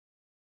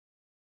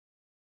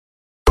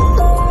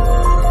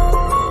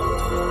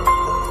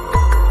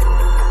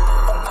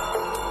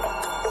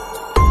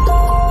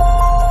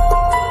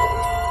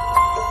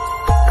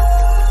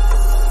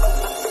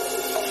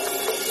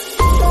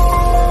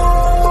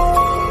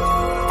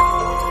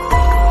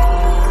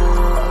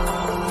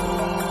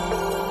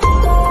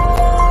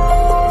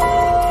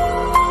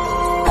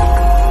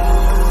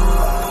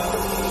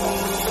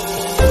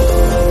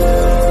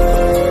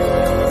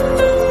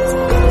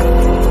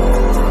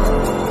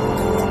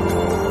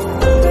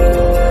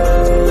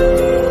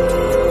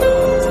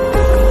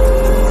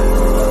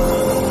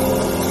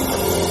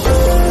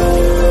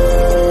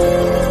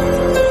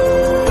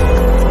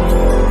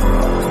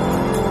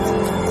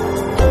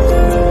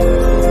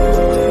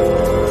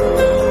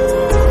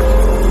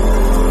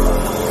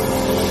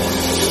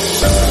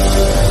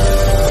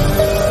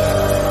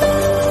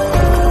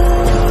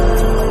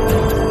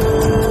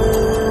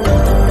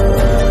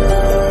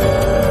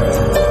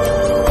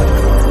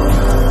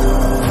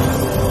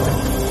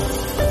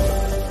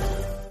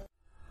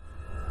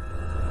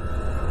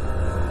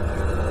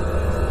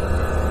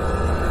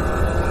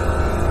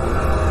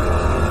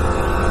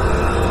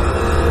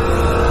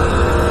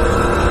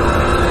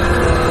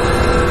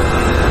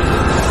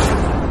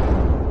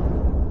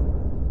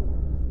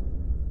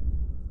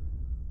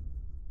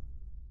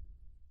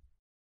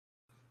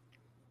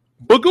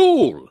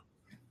Bagul.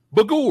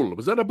 Bagul.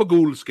 Was that a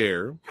Bagul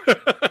scare?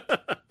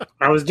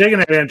 I was digging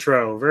that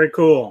intro. Very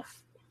cool.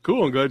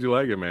 Cool. I'm glad you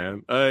like it,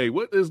 man. Hey,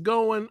 what is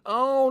going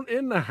on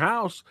in the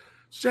house?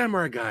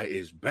 Samurai Guy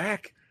is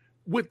back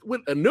with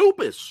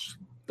Anubis.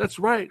 That's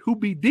right. Who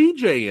be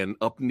DJing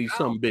up in these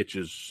some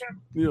bitches?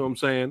 You know what I'm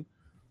saying?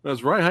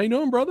 That's right. How you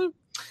doing, brother?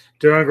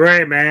 Doing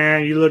great,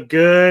 man. You look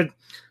good.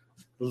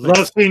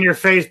 Love seeing your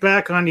face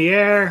back on the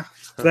air.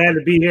 Glad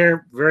to be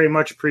here. Very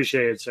much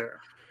appreciated, sir.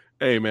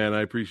 Hey, man,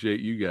 I appreciate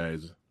you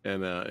guys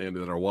and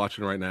that are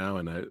watching right now,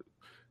 and I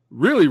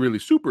really, really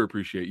super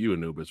appreciate you,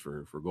 Anubis,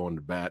 for going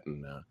to bat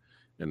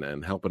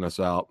and helping us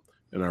out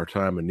in our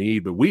time of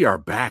need. But we are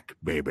back,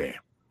 baby.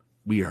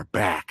 We are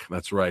back.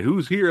 That's right.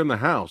 Who's here in the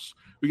house?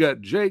 We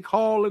got Jake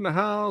Hall in the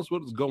house.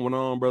 What is going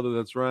on, brother?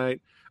 That's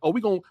right. Oh,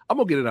 I'm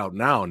gonna get it out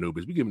now,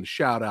 Anubis. We giving a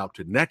shout out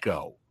to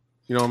Neko.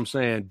 You know what I'm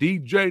saying?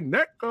 DJ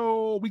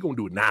Neko. We gonna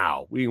do it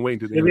now. We ain't waiting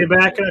to the We'll be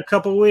back in a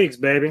couple weeks,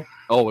 baby.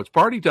 Oh, it's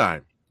party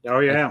time. Oh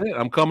yeah.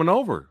 I'm coming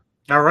over.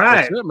 All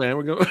right. That's it, man.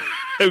 We're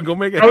gonna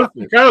make it Coast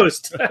happen. to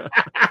coast.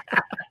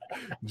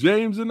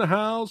 James in the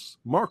house.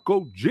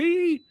 Marco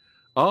G.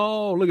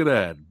 Oh, look at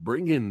that.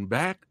 Bringing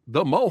back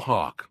the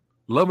Mohawk.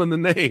 Loving the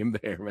name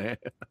there, man.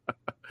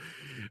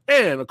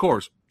 And, of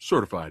course,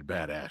 certified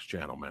badass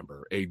channel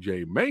member,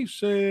 AJ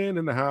Mason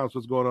in the house.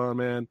 What's going on,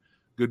 man?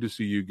 Good to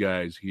see you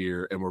guys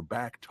here. And we're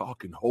back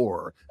talking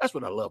horror. That's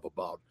what I love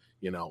about,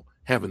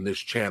 having this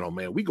channel,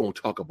 man. We're going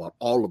to talk about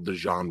all of the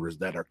genres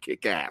that are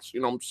kick-ass.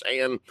 You know what I'm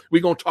saying?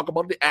 We're going to talk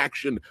about the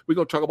action. We're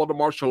going to talk about the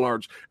martial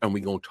arts. And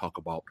we're going to talk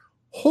about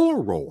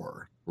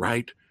horror,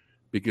 right?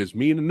 Because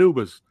me and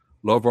Anubis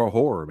love our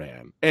horror,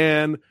 man.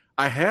 And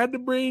I had to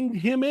bring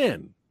him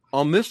in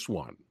on this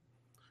one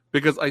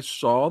because I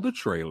saw the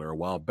trailer a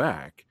while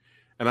back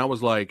and I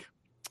was like,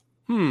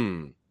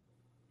 I'm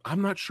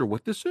not sure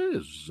what this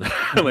is.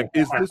 Like,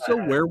 is this a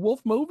werewolf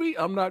movie?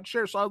 I'm not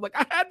sure. So I was like,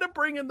 I had to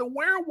bring in the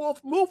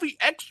werewolf movie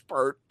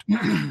expert.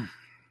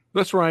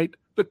 That's right.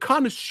 The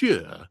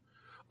connoisseur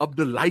of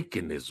the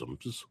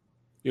lichenisms.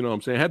 You know what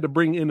I'm saying? I had to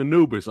bring in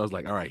Anubis. I was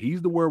like, all right,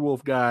 he's the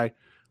werewolf guy.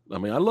 I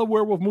mean, I love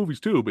werewolf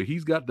movies too, but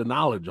he's got the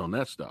knowledge on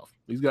that stuff.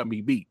 He's got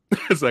me beat.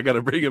 So I got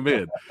to bring him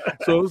in.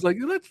 So it was like,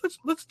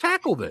 let's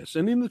tackle this.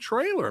 And in the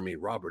trailer, I mean,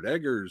 Robert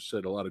Eggers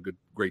said a lot of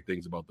great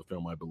things about the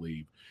film, I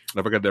believe. And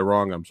if I got that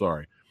wrong, I'm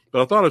sorry.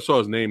 But I thought I saw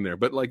his name there.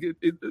 But like,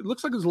 it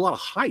looks like there's a lot of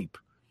hype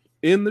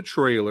in the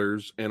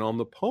trailers and on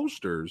the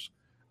posters.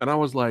 And I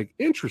was like,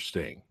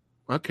 interesting.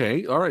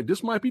 Okay, all right,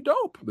 this might be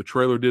dope. The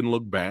trailer didn't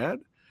look bad,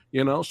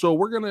 So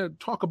we're going to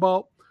talk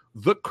about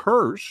The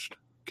Cursed.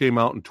 Came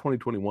out in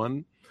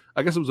 2021.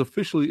 I guess it was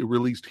officially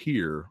released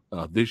here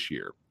this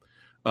year.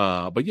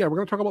 But yeah, we're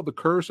going to talk about The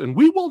Curse, and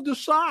we will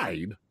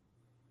decide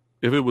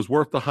if it was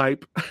worth the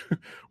hype,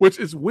 which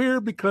is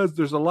weird because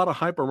there's a lot of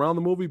hype around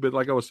the movie. But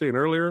like I was saying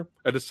earlier,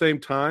 at the same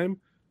time,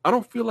 I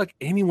don't feel like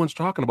anyone's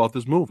talking about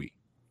this movie.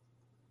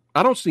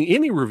 I don't see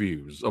any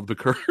reviews of The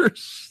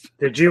Curse.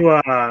 Did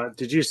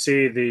you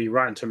see the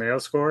Rotten Tomato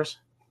scores?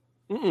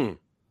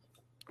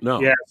 No.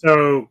 Yeah,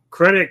 so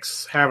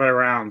critics have it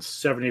around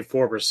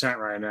 74%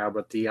 right now,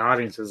 but the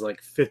audience is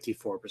like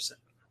 54%.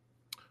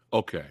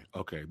 Okay.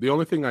 The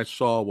only thing I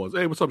saw was,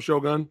 hey, what's up,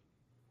 Shogun?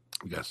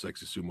 We got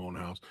Sexy Sumo in the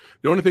house.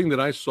 The only thing that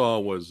I saw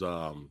was,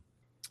 I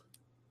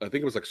think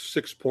it was like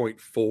 6.4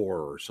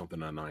 or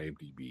something on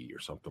IMDb or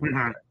something like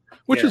that,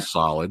 which is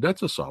solid.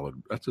 That's a solid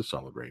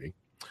rating.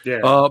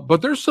 Yeah.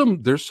 But there's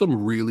some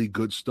really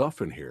good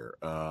stuff in here,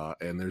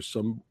 and there's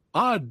some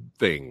odd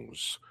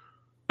things.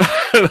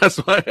 That's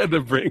why I had to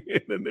bring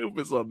in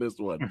Anubis on this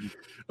one.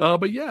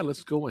 But yeah,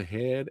 let's go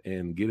ahead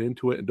and get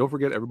into it. And don't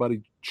forget,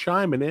 everybody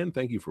chiming in.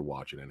 Thank you for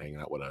watching and hanging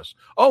out with us.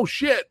 Oh,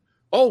 shit.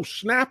 Oh,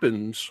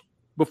 snappings.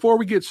 Before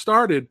we get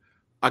started,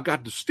 I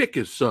got the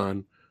stickers,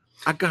 son.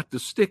 I got the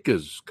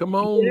stickers. Come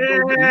on.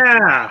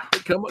 Yeah.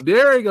 Baby. Come on.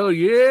 There you go.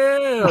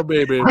 Yeah,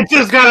 baby. I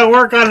just got to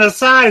work on the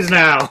size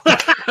now.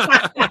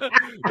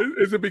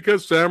 Is it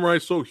because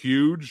Samurai's so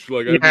huge?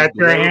 Like, yeah, it's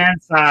your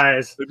hand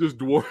size. It just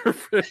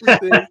dwarf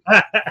everything.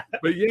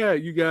 But yeah,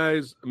 you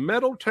guys,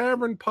 Metal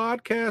Tavern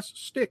Podcast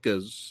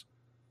stickers.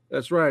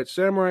 That's right.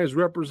 Samurai is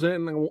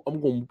representing.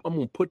 I'm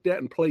gonna put that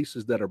in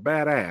places that are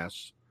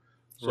badass.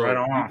 So right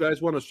on. If you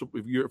guys want to,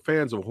 if you're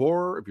fans of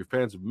horror, if you're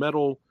fans of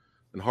metal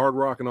and hard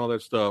rock and all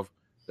that stuff,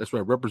 that's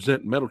right.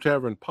 Represent Metal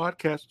Tavern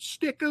Podcast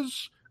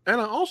stickers. And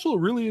I also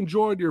really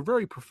enjoyed your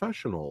very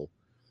professional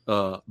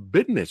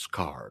business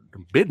card.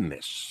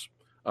 Business.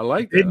 I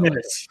like that.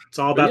 Business. It's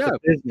all about the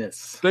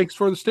business. Thanks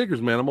for the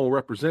stickers, man. I'm gonna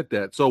represent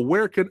that. So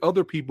where can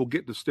other people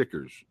get the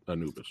stickers,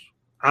 Anubis?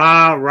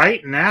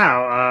 Right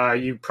now,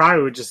 you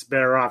probably would just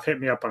better off hit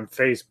me up on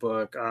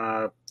Facebook.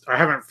 I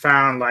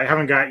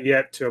haven't got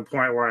yet to a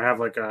point where I have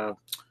like a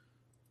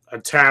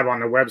tab on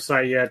the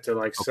website yet to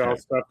like sell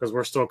stuff because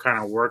we're still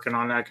kind of working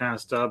on that kind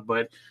of stuff.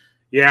 But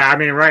yeah, I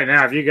mean, right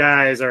now, if you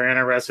guys are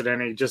interested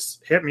in any,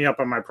 just hit me up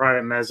on my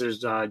private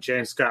message,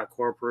 James Scott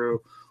Corporu,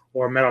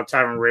 or Metal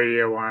Tavern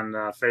Radio on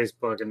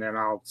Facebook, and then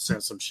I'll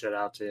send some shit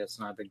out to you. It's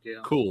not a big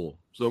deal. Cool.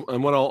 So,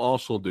 and what I'll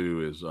also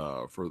do is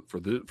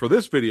for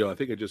this video, I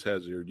think it just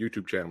has your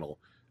YouTube channel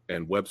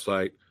and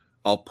website.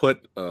 I'll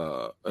put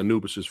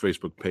Anubis's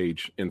Facebook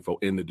page info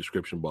in the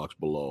description box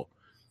below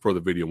for the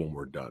video when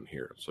we're done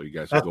here. So you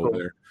guys can go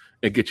there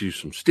and get you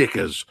some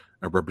stickers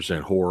that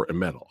represent horror and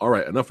metal. All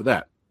right, enough of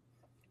that.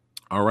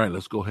 All right,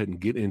 let's go ahead and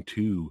get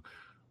into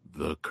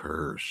The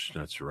Curse.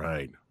 That's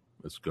right.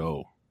 Let's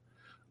go.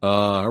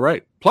 All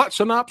right. Plot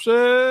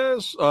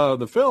synopsis.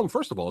 The film,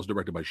 first of all, is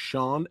directed by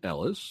Sean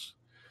Ellis.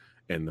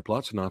 And the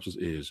plot synopsis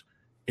is,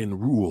 in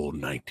rural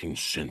 19th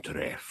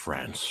century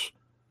France,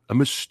 a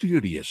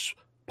mysterious,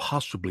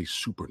 possibly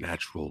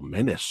supernatural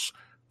menace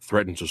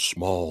threatens a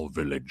small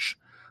village.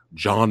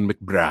 John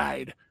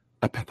McBride,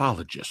 a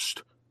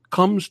pathologist,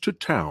 comes to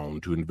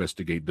town to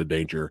investigate the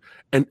danger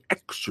and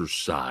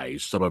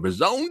exorcise some of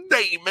his own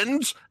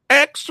demons.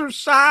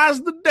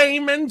 Exorcise the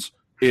demons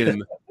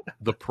in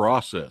the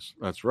process.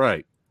 That's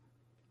right.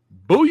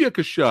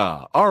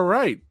 Booyakasha. All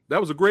right. That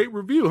was a great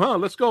review, huh?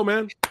 Let's go,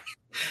 man.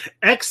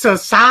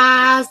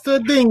 Exorcise the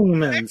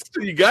demons.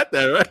 You got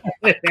that,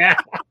 right? Yeah.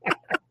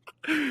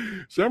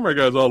 Samurai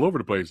Guy's all over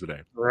the place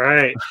today.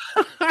 Right.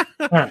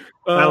 I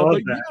love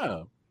that.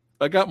 Yeah.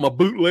 I got my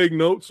bootleg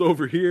notes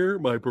over here.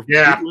 My same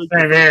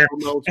here.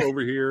 Notes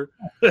over here.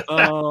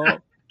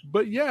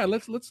 But yeah,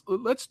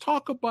 let's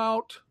talk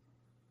about.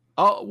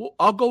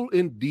 I'll go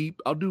in deep.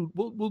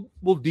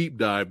 We'll deep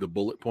dive the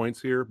bullet points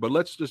here. But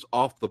let's just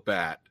off the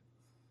bat.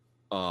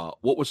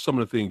 What was some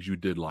of the things you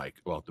did like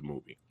about the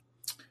movie?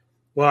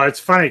 Well, it's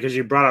funny because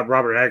you brought up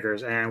Robert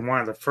Eggers, and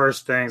one of the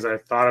first things I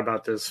thought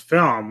about this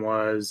film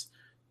was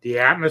the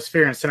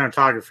atmosphere and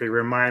cinematography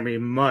remind me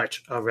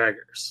much of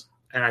Eggers.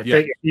 And I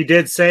think if you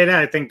did say that,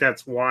 I think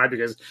that's why,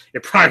 because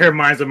it probably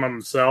reminds him of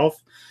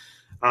himself.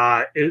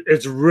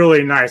 It's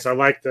really nice. I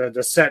like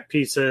the set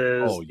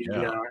pieces,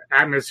 the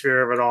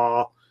atmosphere of it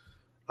all.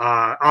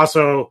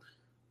 Also,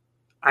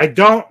 I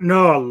don't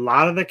know a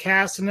lot of the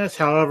cast in this.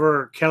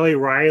 However, Kelly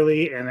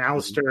Riley and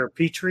Alistair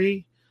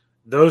Petrie,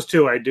 those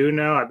two I do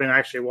know. I've been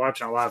actually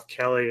watching a lot of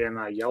Kelly in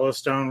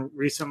Yellowstone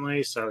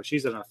recently, so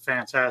she's a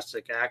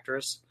fantastic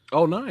actress.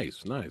 Oh,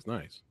 nice.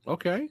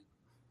 Okay.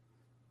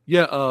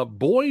 Yeah,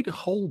 Boyd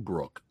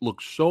Holbrook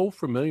looks so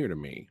familiar to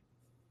me.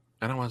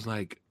 And I was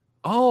like,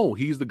 oh,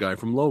 he's the guy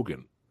from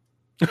Logan.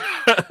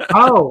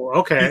 Oh,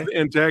 okay. He's the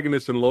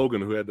antagonist in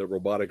Logan who had the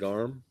robotic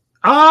arm.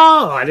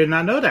 Oh, I did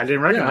not know that. I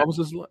didn't recognize.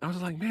 Yeah, I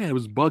was like, man, it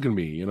was bugging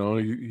me. You know,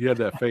 he had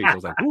that face. I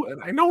was like, ooh,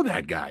 I know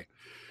that guy.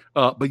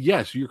 But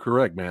yes, you're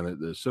correct, man.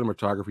 The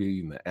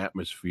cinematography and the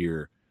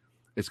atmosphere,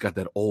 it's got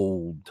that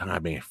old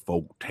timey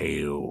folk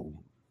tale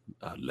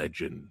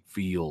legend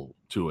feel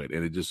to it,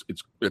 and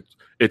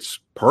it's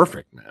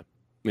perfect, man.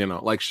 You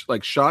know, like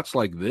shots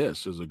like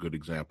this is a good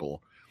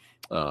example.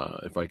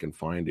 If I can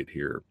find it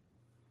here,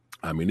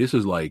 I mean, this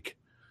is like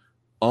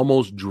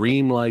almost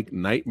dreamlike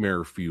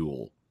nightmare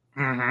fuel.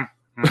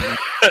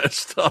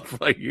 Stuff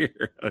right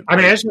here. I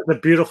mean, it's just a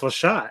beautiful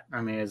shot.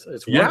 I mean,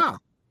 it's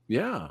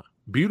yeah,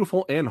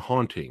 beautiful and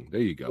haunting.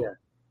 There you go.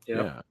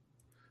 Yeah.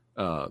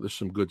 There's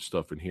some good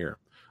stuff in here.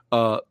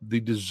 The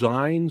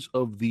designs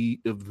of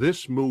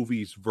this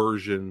movie's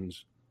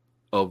versions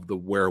of the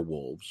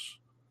werewolves.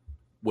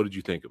 What did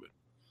you think of it?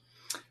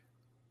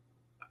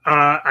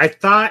 I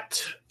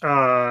thought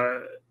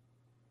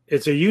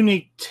it's a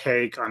unique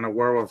take on the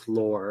werewolf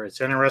lore.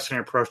 It's an interesting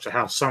approach to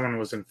how someone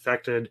was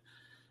infected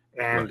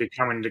and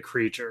becoming the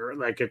creature.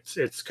 Like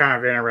it's kind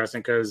of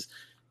interesting because,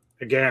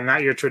 again,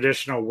 not your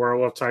traditional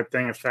werewolf type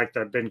thing. In fact,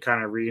 I've been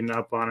kind of reading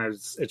up on it.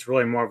 It's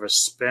really more of a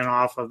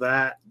spin-off of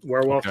that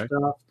werewolf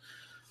stuff.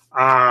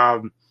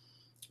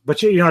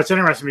 But it's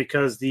interesting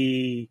because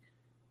the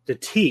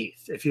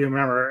teeth, if you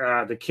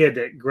remember the kid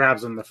that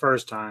grabs him the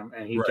first time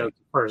and he does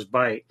the first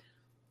bite,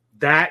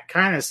 that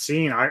kind of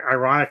scene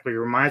ironically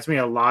reminds me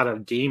a lot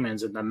of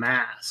Demons in The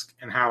Mask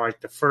and how like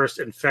the first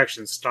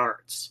infection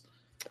starts.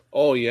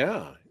 Oh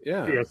yeah.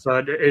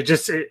 So it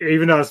just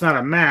even though it's not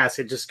a mask,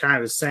 it just kind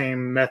of the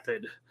same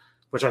method,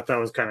 which I thought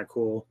was kind of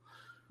cool.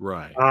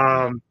 Right.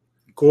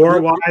 Gore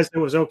wise, it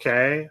was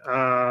okay.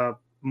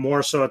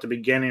 More so at the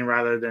beginning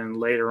rather than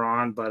later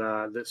on, but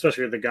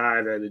especially with the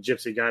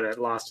gypsy guy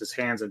that lost his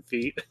hands and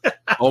feet.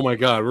 Oh my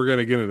God, we're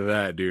gonna get into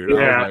that, dude. Yeah.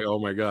 I was like, oh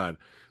my God.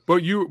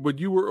 But you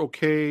were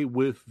okay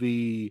with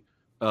the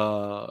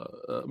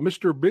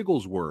Mr.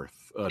 Bigglesworth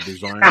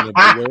design of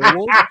the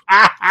werewolf?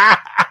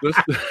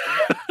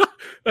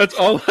 That's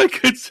all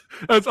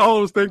I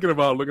was thinking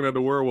about looking at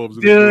the werewolves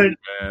in the movie,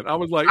 man. I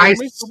was like, I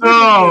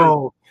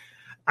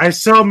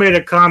made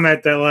a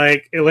comment that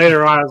like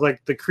later on I was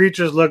like the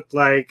creatures looked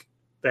like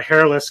the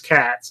hairless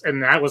cats,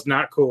 and that was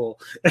not cool.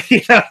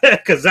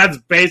 Because that's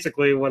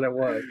basically what it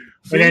was.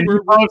 See, and then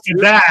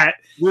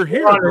we're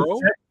here, bro.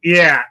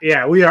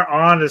 Yeah, we are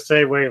on the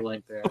same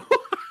wavelength there.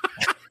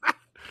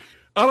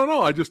 I don't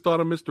know. I just thought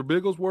of Mr.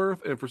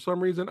 Bigglesworth, and for some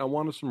reason, I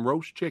wanted some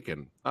roast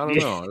chicken. I don't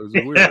know. It was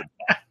weird.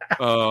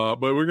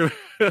 But we're gonna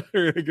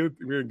get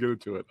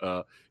into it.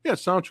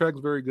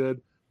 Soundtrack's very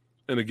good,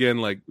 and again,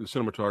 like the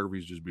cinematography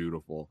is just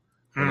beautiful.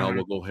 And I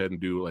will go ahead and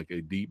do like a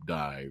deep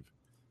dive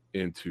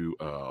into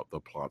the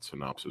plot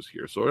synopsis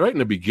here. So right in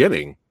the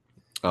beginning,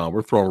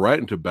 we're thrown right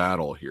into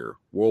battle here.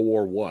 World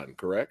War I,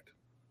 correct?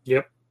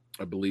 Yep.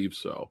 I believe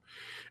so.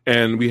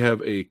 And we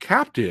have a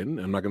captain.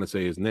 I'm not going to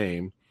say his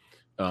name.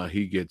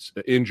 He gets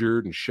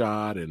injured and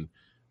shot, and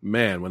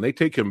man, when they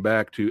take him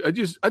back to, I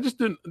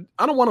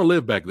don't want to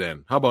live back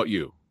then. How about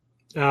you?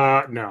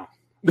 No.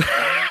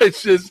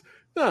 it's just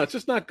no, it's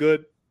just not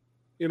good.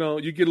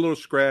 You get a little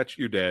scratch,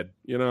 you're dead.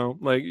 We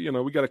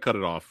got to cut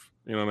it off.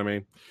 You know what I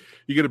mean?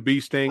 You get a bee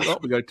sting,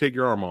 we got to take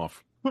your arm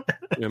off.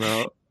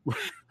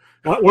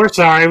 We're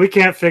sorry, we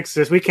can't fix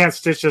this. We can't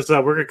stitch this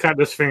up. We're gonna cut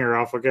this finger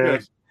off. Okay.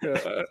 Yes.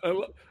 Yeah,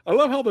 I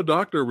love how the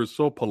doctor was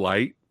so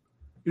polite.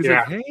 He's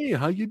like, "Hey,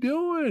 how you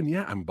doing?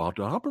 Yeah, I'm about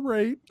to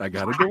operate. I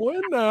got to go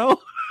in now.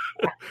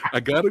 I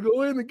got to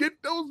go in and get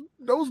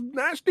those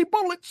nasty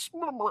bullets."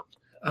 What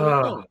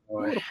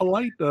a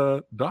polite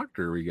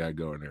doctor we got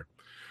going there.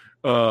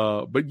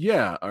 But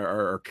yeah,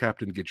 our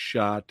captain gets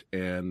shot,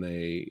 and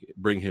they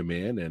bring him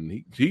in,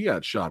 and he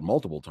got shot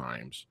multiple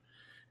times.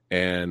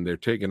 And they're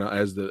taking out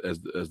as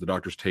the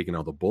doctor's taking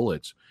out the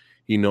bullets.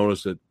 He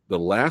noticed that the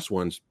last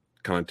one's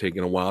kind of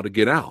taking a while to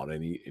get out,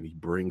 and he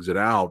brings it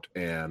out,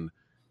 and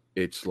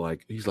it's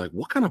like he's like,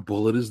 "What kind of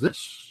bullet is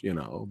this?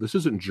 This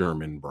isn't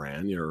German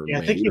brand."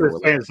 I think he was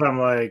saying something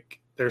like,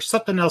 "There's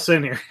something else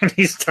in here," and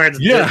he starts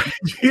find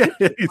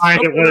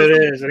it what it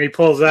is, and he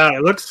pulls out.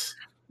 It looks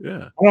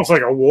almost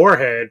like a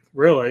warhead,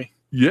 really.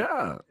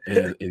 Yeah,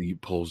 and he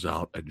pulls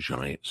out a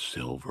giant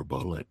silver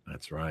bullet.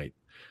 That's right.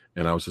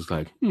 And I was just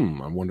like,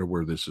 I wonder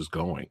where this is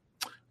going.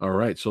 All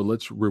right, so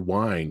let's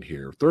rewind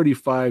here.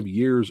 35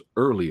 years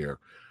earlier,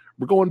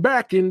 we're going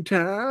back in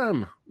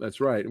time.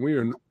 That's right. And we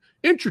are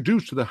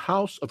introduced to the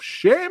house of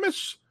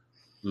Seamus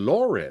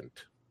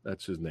Laurent.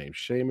 That's his name,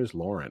 Seamus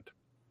Laurent.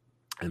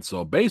 And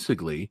so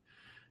basically,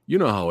 you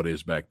know how it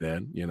is back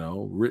then.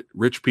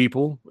 Rich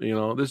people.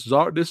 This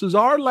is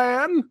our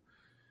land.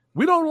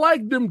 We don't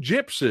like them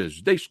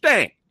gypsies. They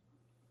stink.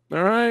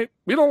 All right,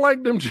 we don't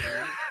like them.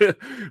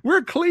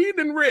 We're clean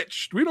and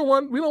rich. We don't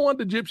want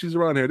the gypsies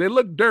around here. They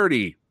look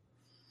dirty.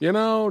 They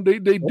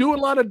do a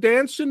lot of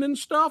dancing and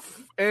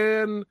stuff,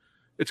 and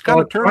it's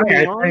kind of turning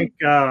me on. I think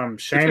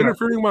it's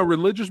interfering with my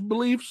religious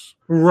beliefs.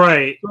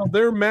 Right. So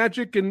their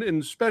magic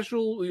and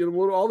special,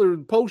 all their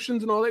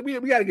potions and all that. We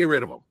got to get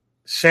rid of them.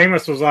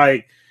 Seamus was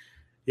like,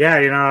 I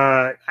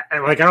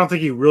don't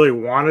think he really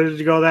wanted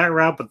to go that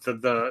route, but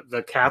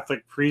the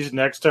Catholic priest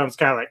next to him is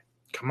kind of like,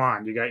 come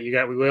on, you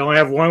got. We only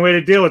have one way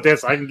to deal with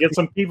this. I can get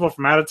some people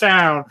from out of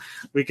town.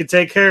 We can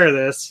take care of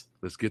this.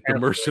 Let's get the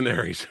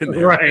mercenaries in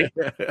there, right?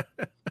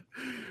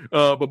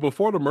 But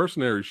before the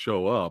mercenaries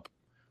show up,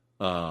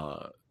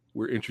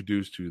 we're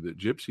introduced to the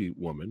gypsy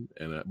woman,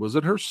 and was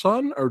it her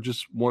son or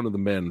just one of the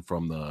men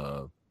from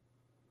the?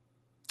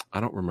 I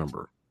don't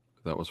remember.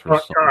 That was her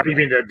son. You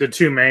mean the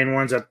two main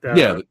ones?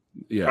 Yeah.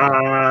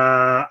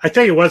 I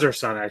think it was her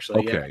son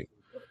actually. Okay,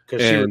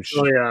 because she was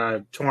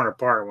really torn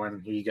apart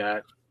when he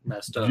got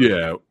messed up.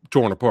 Yeah,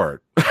 torn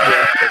apart.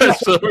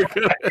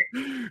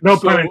 No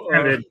pun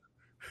intended.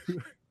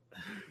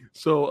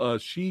 So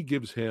she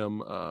gives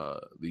him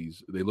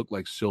these. They look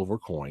like silver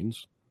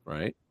coins,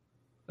 right?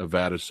 A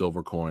vat of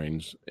silver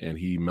coins, and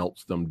he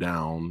melts them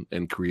down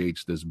and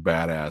creates this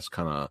badass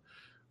kind of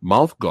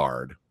mouth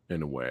guard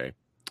in a way,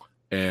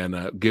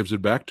 and gives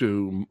it back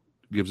to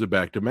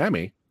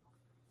Mammy,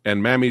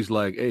 and Mammy's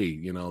like, "Hey,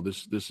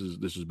 this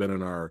has been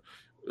in our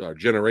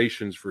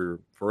generations for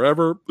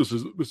forever. This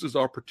is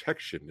our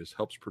protection. This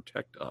helps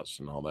protect us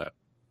and all that."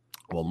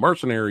 Well,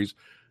 mercenaries,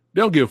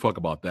 they don't give a fuck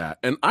about that.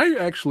 And I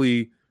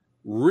actually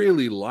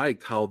really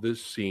liked how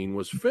this scene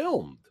was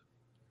filmed,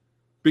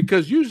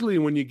 because usually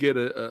when you get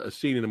a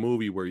scene in a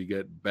movie where you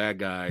get bad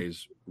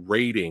guys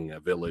raiding a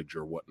village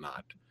or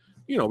whatnot,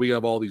 we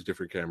have all these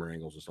different camera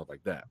angles and stuff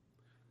like that.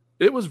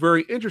 It was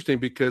very interesting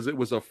because it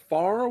was a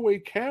faraway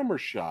camera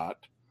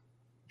shot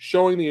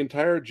showing the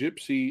entire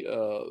gypsy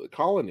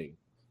colony.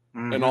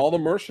 Mm-hmm. And all the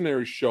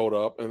mercenaries showed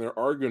up, and they're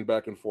arguing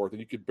back and forth,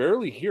 and you could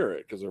barely hear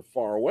it because they're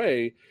far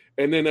away.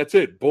 And then that's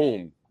it.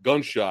 Boom.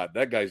 Gunshot.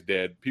 That guy's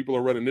dead. People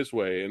are running this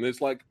way. And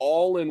it's like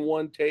all in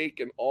one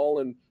take and all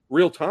in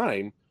real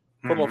time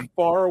from a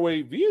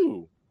faraway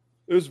view.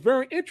 It was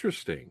very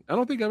interesting. I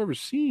don't think I've ever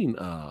seen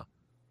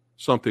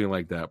something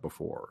like that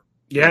before.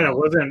 Yeah, it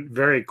wasn't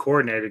very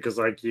coordinated because,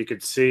 you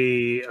could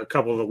see a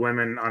couple of the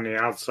women on the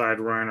outside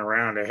running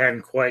around. They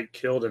hadn't quite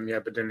killed him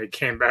yet, but then they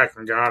came back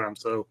and got him.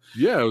 So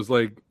yeah, it was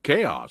like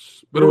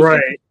chaos, but it was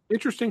an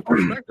interesting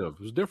perspective.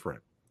 It was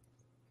different.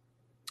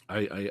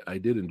 I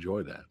did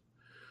enjoy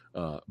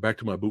that. Back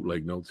to my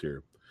bootleg notes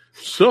here.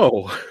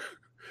 So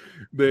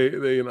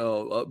they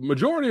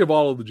majority of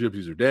all of the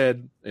gypsies are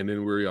dead, and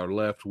then we are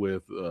left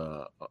with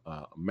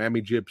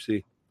Mammy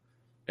Gypsy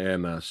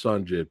and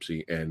Son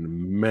Gypsy, and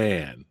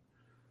man.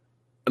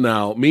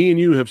 Now, me and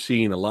you have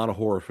seen a lot of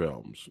horror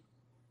films.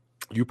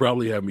 You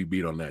probably have me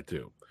beat on that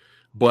too.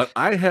 But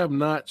I have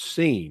not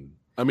seen,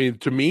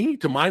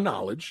 to my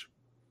knowledge,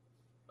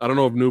 I don't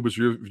know if Nubis,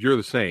 you're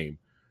the same.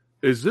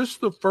 Is this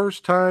the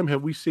first time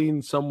have we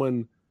seen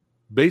someone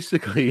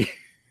basically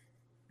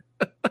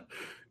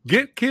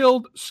get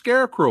killed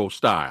scarecrow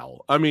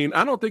style? I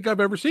don't think I've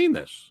ever seen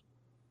this.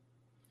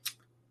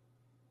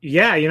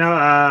 Yeah,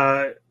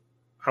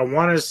 I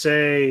want to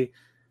say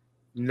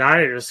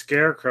Night of the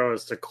Scarecrow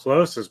is the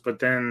closest, but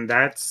then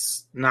that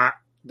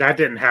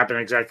didn't happen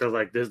exactly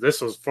like this.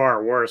 This was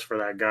far worse for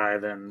that guy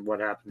than what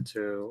happened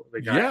to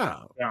the guy in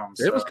Yeah, the film.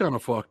 it was So kind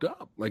of fucked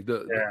up. Like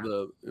yeah,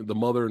 the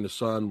mother and the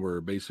son were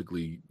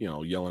basically,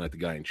 yelling at the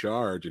guy in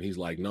charge, and he's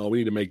like, "No, we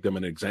need to make them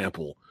an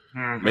example.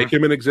 hmm Make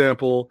him an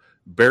example.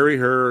 Bury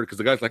her." Because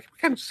the guy's like, "We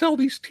can't sell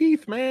these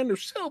teeth, man. They're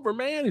silver,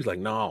 man." He's like,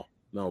 "No,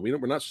 no,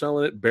 we're not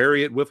selling it.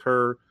 Bury it with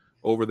her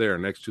over there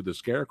next to the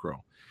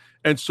scarecrow."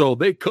 And so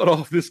they cut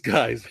off this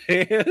guy's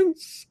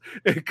hands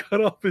and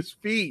cut off his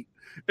feet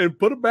and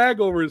put a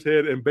bag over his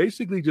head and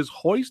basically just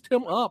hoist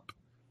him up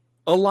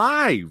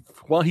alive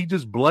while he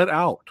just bled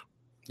out.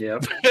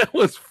 yep. It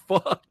was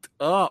fucked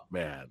up,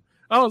 man.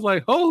 I was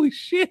like, holy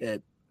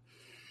shit.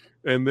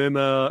 And then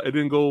it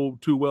didn't go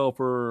too well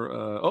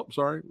for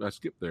sorry, I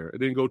skipped there. It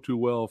didn't go too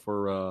well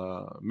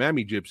for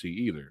Mammy Gypsy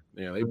either.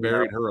 Yeah, they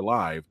buried her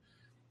alive.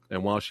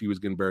 And while she was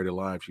getting buried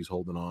alive, she's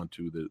holding on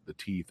to the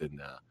teeth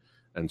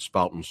and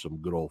spouting some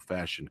good old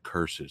fashioned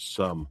curses,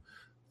 some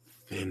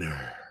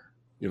thinner,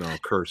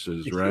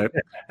 curses, right?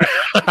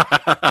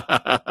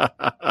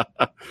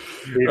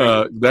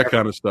 That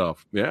kind of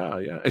stuff. Yeah,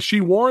 yeah. And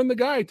she warned the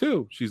guy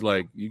too. She's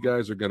like, "You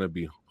guys are going to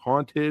be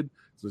haunted.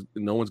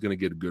 No one's going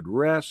to get a good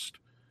rest.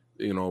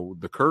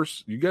 The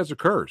curse. You guys are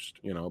cursed.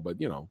 But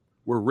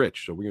we're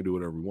rich, so we're going to do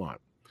whatever we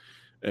want."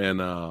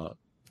 And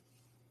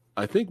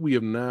I think we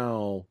have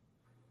now.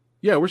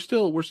 Yeah, we're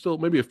still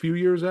maybe a few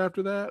years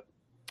after that.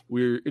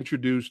 We're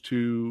introduced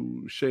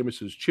to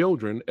Seamus's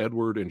children,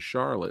 Edward and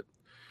Charlotte,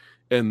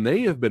 and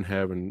they have been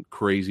having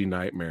crazy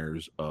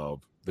nightmares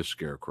of the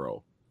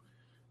Scarecrow,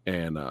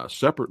 and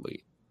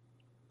separately.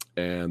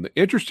 And the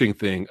interesting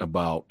thing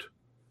about,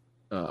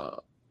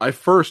 I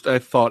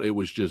thought it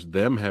was just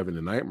them having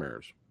the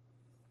nightmares,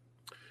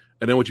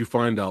 and then what you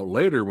find out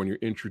later when you're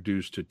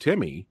introduced to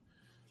Timmy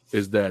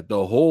is that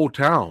the whole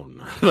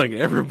town, like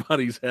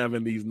everybody's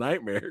having these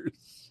nightmares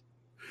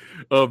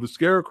of the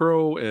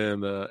Scarecrow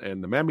and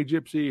the Mammy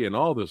Gypsy and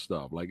all this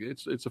stuff. Like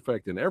it's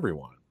affecting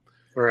everyone.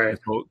 Right. And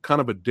so kind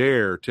of a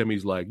dare.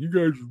 Timmy's like, you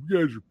guys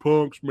are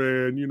punks,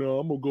 man.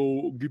 I'm gonna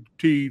go get the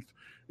teeth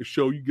and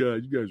show you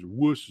guys are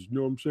wusses. You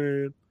know what I'm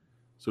saying?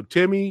 So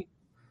Timmy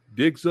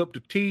digs up the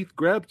teeth,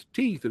 grabs the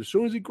teeth, and as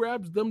soon as he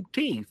grabs them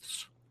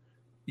teeth,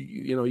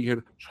 you hear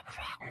that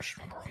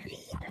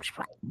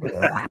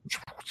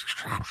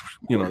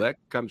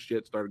kind of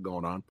shit started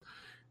going on.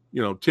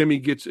 Timmy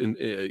gets in,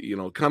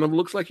 kind of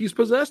looks like he's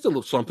possessed a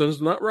little.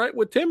 Something's not right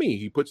with Timmy.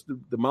 He puts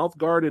the mouth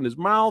guard in his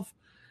mouth,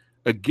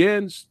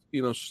 against,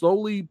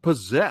 slowly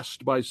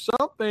possessed by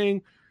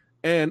something.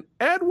 And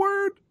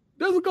Edward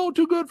doesn't go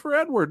too good for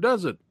Edward,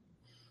 does it?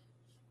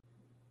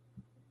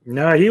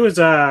 No, he was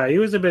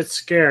a bit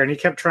scared, and he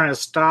kept trying to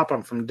stop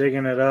him from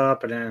digging it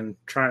up and then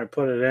trying to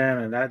put it in,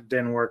 and that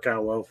didn't work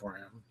out well for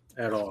him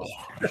at all.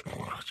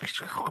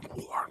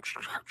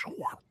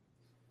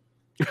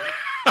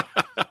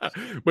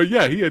 But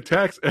yeah, he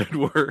attacks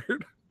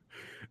Edward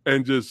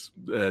and just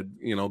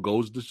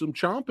goes to some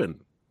chomping.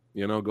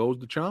 Goes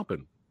to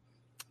chomping.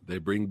 They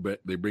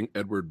bring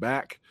Edward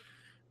back,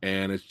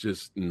 and it's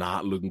just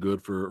not looking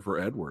good for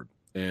Edward.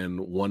 And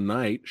one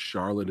night,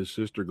 Charlotte, his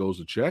sister, goes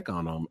to check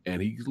on him, and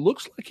he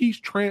looks like he's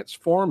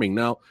transforming.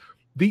 Now,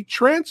 the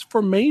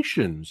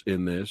transformations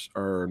in this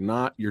are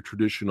not your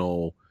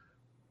traditional.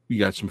 You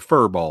got some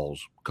fur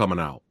balls coming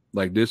out.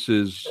 Like this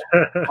is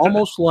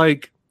almost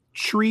like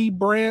tree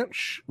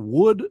branch,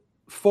 wood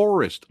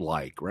forest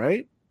like,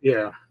 right?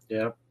 Yeah.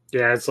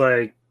 It's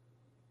like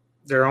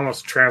they're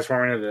almost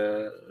transforming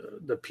into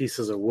the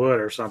pieces of wood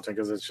or something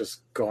because it's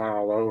just going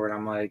all over. And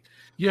I'm like,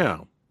 yeah,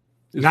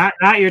 not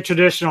your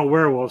traditional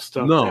werewolf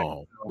stuff.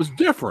 No, it was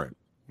different.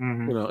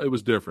 Mm-hmm. It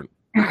was different.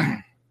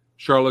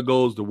 Charlotte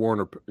goes to warn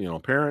her,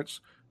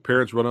 parents.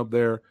 Parents run up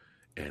there,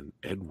 and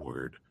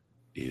Edward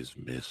is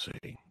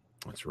missing.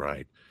 That's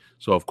right.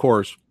 So of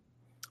course,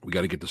 we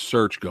got to get the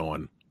search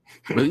going.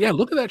 But yeah,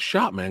 look at that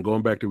shot, man.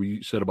 Going back to what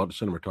you said about the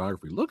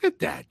cinematography. Look at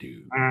that,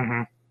 dude.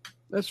 Mm-hmm.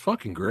 That's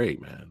fucking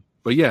great, man.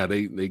 But yeah,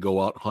 they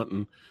go out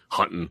hunting.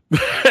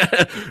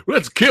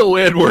 Let's kill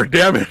Edward,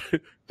 damn it.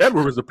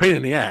 Edward was a pain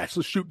in the ass.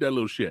 Let's shoot that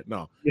little shit.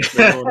 No.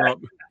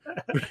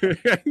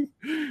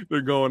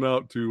 They're going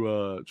out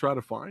to try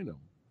to find him.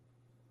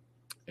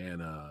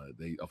 And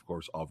they, of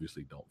course,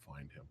 obviously don't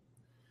find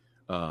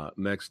him.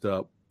 Next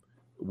up,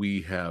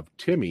 we have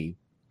Timmy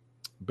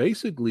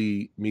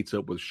basically meets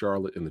up with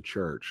Charlotte in the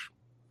church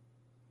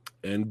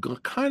and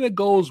kind of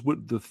goes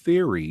with the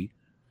theory.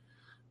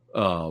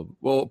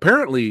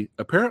 Apparently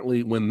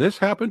when this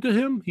happened to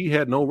him, he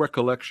had no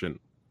recollection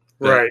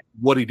right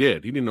what he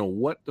did. He didn't know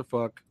what the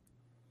fuck.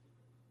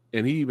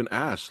 And he even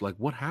asked, like,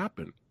 what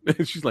happened?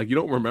 And she's like, you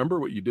don't remember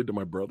what you did to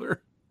my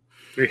brother?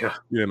 Yeah.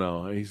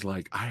 And he's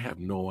like, I have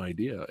no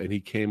idea. And he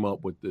came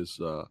up with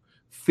this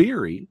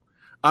theory.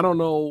 I don't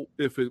know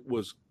if it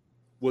was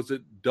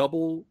it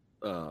double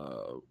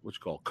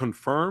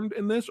confirmed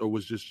in this, or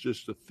was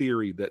just a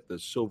theory that the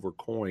silver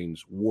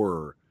coins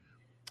were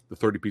the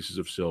 30 pieces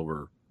of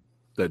silver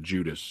that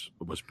Judas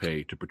was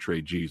paid to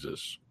portray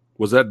Jesus.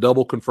 Was that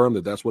double confirmed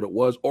that that's what it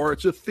was, or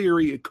it's a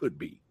theory? It could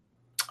be.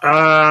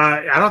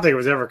 I don't think it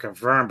was ever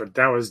confirmed, but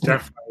that was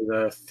definitely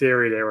the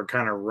theory they were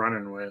kind of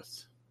running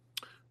with.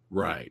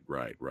 Right.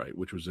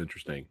 Which was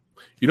interesting.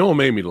 You know what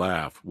made me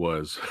laugh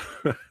was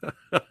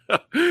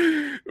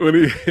when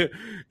he,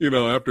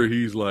 after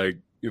he's like,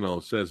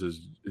 says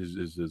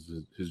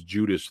his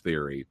Judas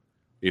theory,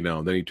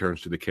 then he turns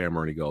to the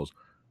camera and he goes,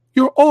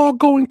 "You're all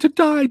going to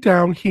die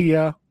down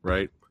here."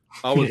 Right.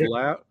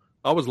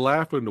 I was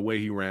laughing the way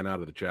he ran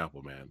out of the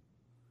chapel, man.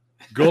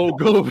 Go.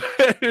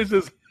 It's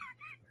just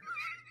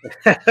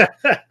like,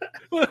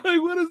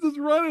 what is this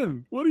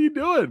running? What are you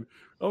doing?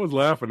 I was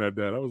laughing at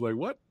that. I was like,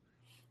 what?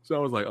 So I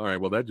was like, all right,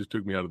 well, that just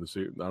took me out of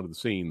the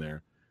scene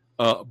there.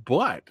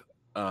 But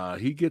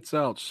he gets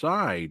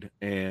outside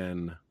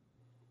and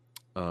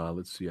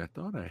let's see. I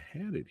thought I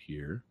had it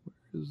here.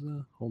 Where is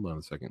hold on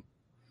a second.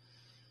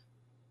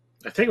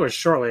 I think it was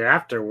shortly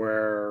after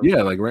where.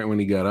 Yeah, like right when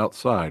he got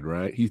outside,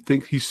 right? He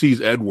sees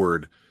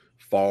Edward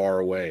far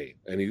away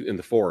and he's in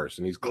the forest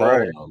and he's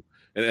calling him,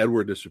 and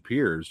Edward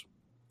disappears.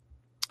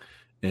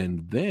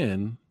 And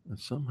then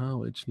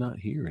somehow it's not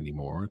here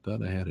anymore. I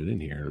thought I had it in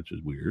here, which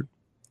is weird.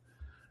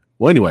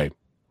 Well, anyway,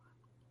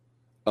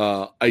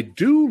 I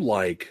do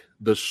like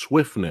the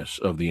swiftness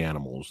of the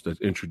animals that's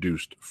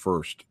introduced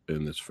first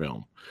in this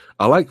film.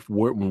 I like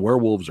when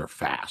werewolves are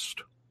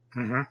fast.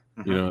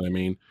 Mm-hmm. You know what I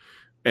mean?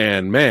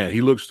 And man,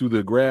 he looks through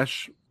the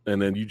grass,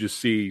 and then you just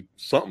see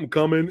something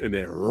coming, and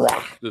then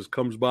just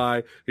comes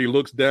by. He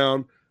looks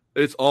down.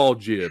 It's all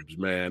jibs,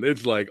 man.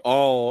 It's like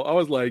all. I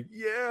was like,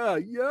 yeah,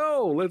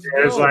 yo, let's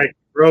go. It's like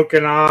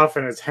broken off,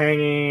 and it's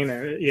hanging,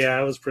 and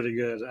it was pretty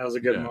good. That was a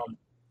good moment.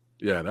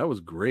 Yeah, that was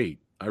great.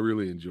 I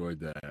really enjoyed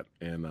that.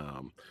 And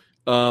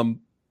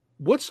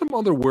what's some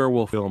other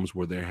werewolf films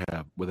where they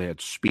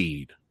had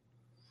speed?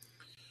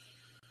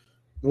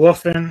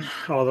 Wolfen,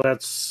 although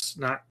that's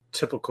not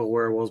typical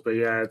werewolves, but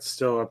yeah, it's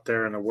still up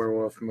there in the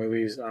werewolf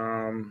movies.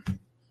 I'm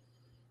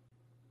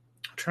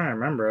trying to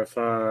remember if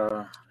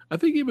I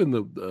think even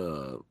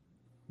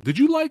did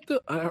you like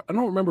I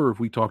don't remember if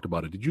we talked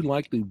about it. Did you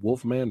like the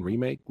Wolfman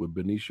remake with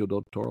Benicio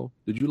del Toro?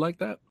 Did you like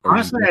that?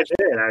 Honestly, I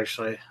did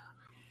actually.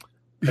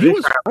 I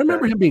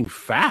remember him being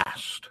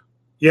fast.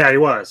 Yeah, he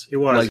was. He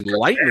was like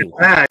lightning. In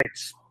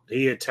fact,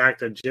 he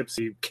attacked a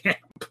gypsy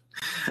camp.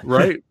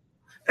 Right.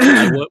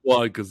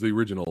 Well, because the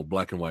original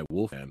black and white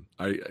Wolfman,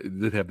 I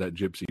did have that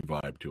gypsy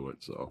vibe to it.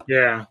 So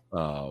yeah.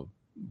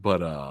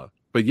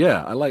 But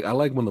yeah, I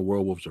like when the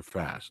werewolves are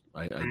fast.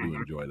 I do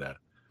enjoy that.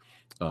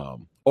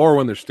 Or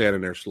when they're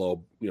standing there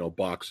slow,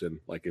 boxing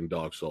like in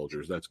Dog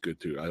Soldiers. That's good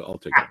too. I'll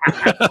take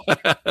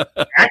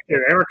that. Actually,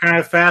 they were kind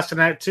of fast in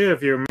that too.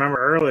 If you remember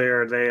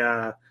earlier,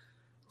 they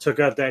took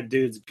out that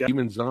dude's gun.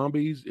 Even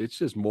zombies, it's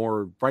just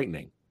more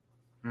frightening.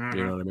 Mm-hmm.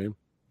 You know what I mean?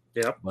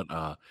 Yep.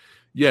 But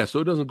yeah, so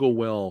it doesn't go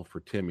well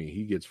for Timmy.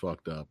 He gets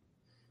fucked up.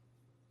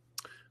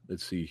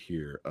 Let's see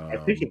here. I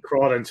think he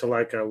crawled into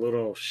like a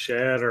little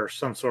shed or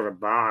some sort of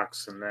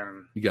box, and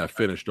then he got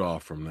finished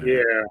off from there.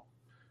 Yeah.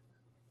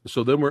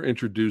 So then we're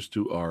introduced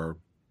to our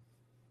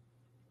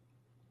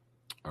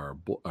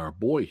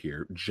boy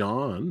here,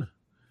 John.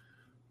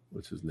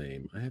 What's his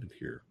name? I had it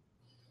here.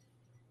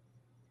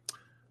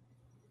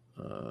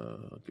 Give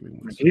me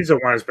one second. He's the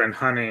one who's been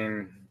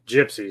hunting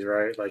gypsies,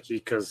 right? Like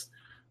it gets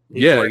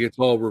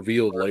all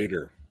revealed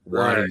later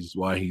right.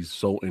 why he's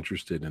so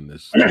interested in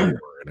this and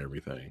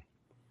everything.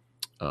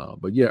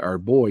 But yeah, our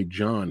boy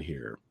John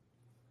here,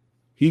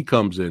 he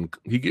comes in.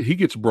 He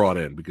gets brought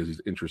in because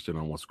he's interested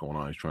in what's going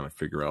on. He's trying to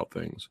figure out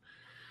things,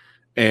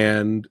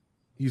 and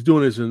he's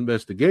doing his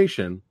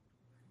investigation.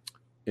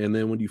 And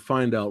then what you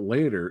find out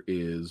later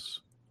is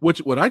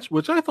which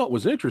I thought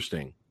was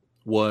interesting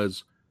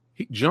was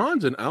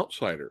John's an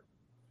outsider.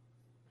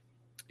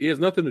 He has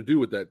nothing to do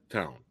with that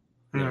town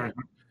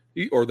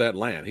or that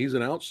land. He's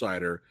an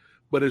outsider.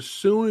 But as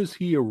soon as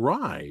he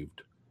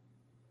arrived,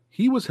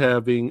 he was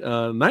having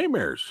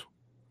nightmares.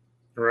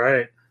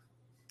 Right.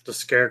 The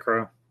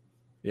scarecrow.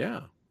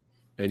 Yeah.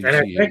 And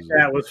I think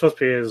that was supposed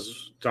to be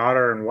his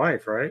daughter and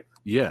wife, right?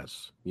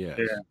 Yes. Yeah.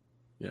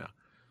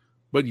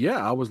 But yeah,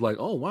 I was like,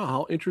 oh, wow,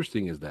 how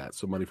interesting is that?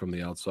 Somebody from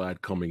the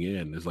outside coming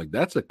in. It's like,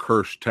 that's a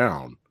cursed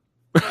town.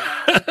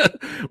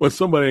 When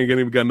somebody ain't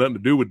even got nothing to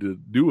do with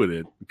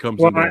it,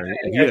 comes in there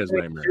and he has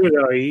nightmares. Too,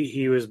 though,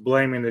 he was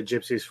blaming the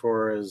gypsies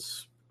for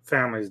his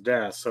family's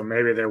death, so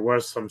maybe there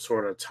was some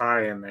sort of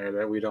tie in there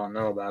that we don't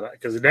know about it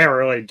because it never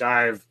really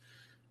dived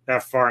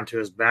that far into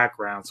his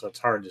background, so it's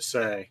hard to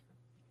say.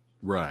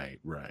 Right.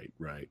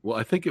 Well,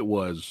 I think it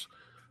was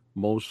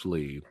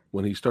mostly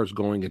when he starts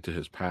going into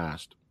his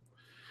past.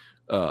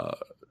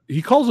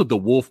 He calls it the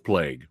wolf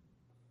plague.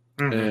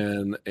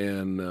 Mm-hmm.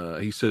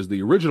 And he says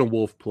the original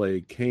wolf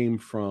plague came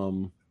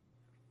from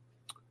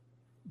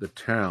the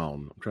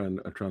town.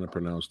 I'm trying to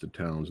pronounce the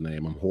town's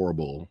name. I'm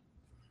horrible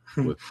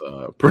with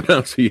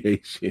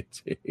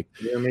pronunciations.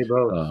 You and me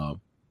both. All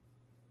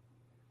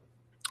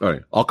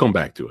right, I'll come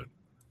back to it.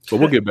 But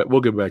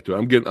we'll get back to it.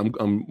 I'm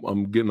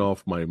getting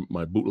off my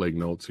bootleg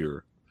notes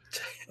here.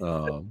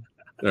 Now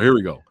here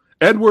we go.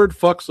 Edward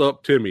fucks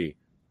up Timmy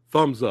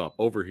thumbs up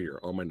over here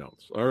on my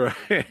notes. All right.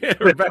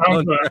 We're back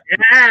on track.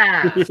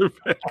 Yeah. We're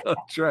back on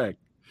track.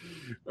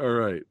 All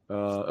right.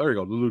 There we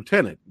go. The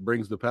lieutenant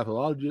brings the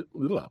pathologist.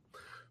 Can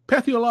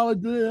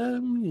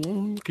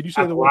you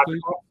say the word,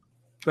 please?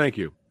 Thank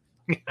you.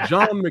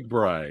 John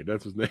McBride,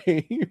 that's his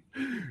name,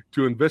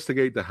 to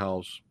investigate the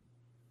house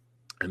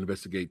and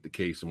investigate the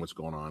case and what's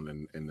going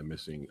on and the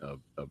missing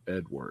of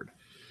Edward.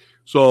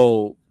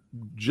 So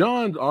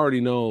John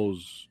already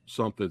knows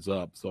something's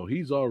up. So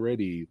he's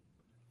already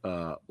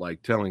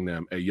like telling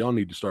them, hey, y'all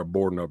need to start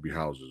boarding up your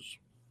houses.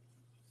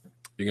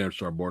 You're going to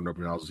start boarding up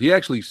your houses. He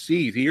actually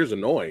he hears a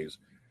noise,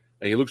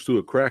 and he looks through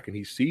a crack, and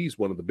he sees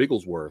one of the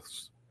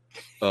Bigglesworths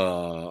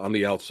on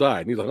the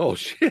outside. And he's like, oh,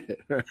 shit.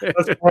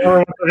 That's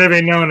what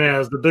they're known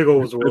as, the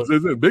Bigglesworth.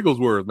 It's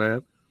Bigglesworth,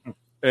 man.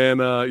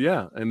 And,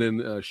 and then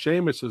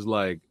Seamus is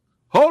like,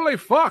 holy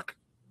fuck.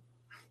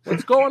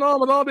 What's going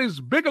on with all these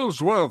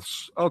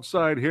Bigglesworths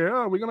outside here?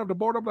 We're going to have to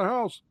board up the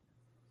house.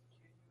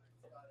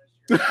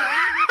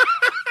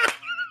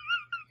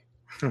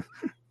 I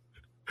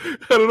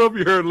don't know if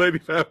you heard Lady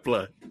Fat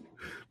Blood,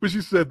 but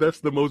she said that's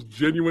the most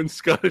genuine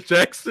Scottish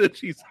accent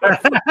she's ever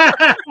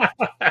heard.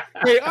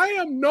 Hey, I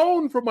am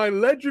known for my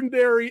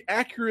legendary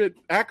accurate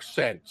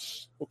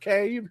accents.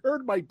 Okay, you've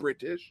heard my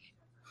British.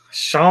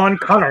 Sean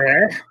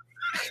Connery.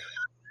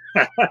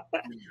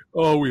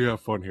 Oh, we have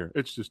fun here.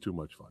 It's just too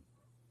much fun.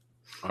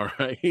 All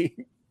right.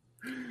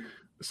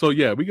 So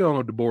yeah, we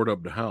going to board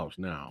up the house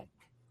now.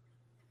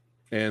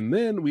 And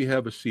then we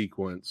have a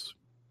sequence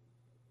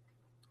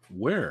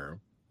where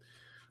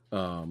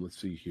let's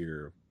see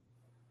here.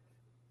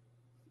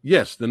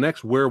 Yes, the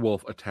next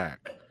werewolf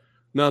attack.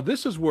 Now,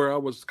 this is where I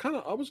was kind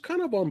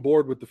of on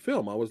board with the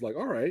film. I was like,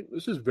 all right,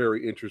 this is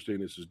very interesting.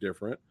 This is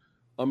different.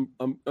 I'm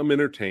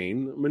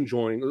entertained. I'm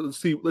enjoying. Let's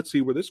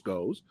see where this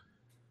goes.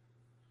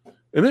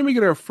 And then we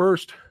get our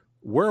first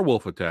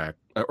werewolf attack,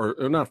 or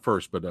not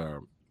first, but a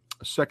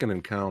second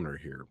encounter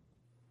here.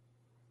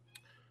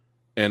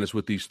 And it's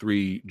with these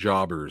three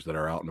jobbers that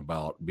are out and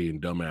about being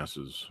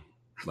dumbasses.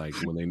 Like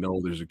when they know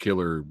there's a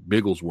killer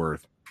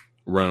Bigglesworth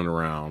running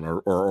around,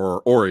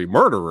 or a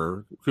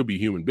murderer, could be a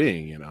human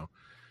being, you know.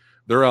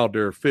 They're out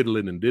there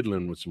fiddling and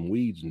diddling with some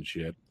weeds and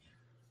shit.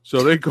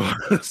 So they go,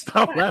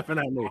 stop laughing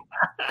at me.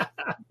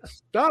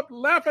 Stop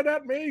laughing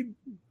at me.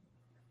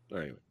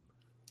 Anyway,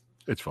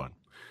 it's fun.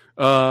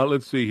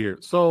 Let's see here.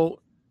 So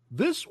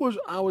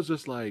I was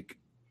just like,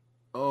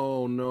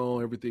 oh no,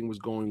 everything was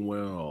going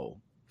well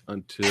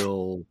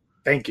until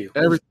thank you.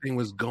 Everything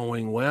was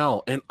going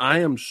well. And I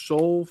am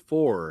so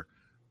for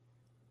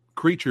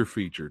creature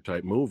feature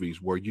type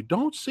movies where you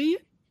don't see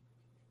it.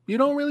 You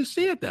don't really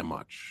see it that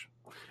much.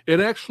 It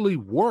actually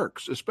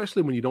works,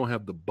 especially when you don't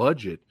have the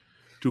budget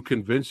to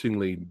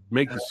convincingly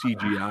make the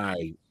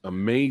CGI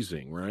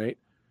amazing, right?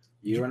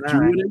 You and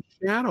do it in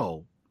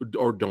shadow,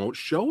 or don't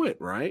show it,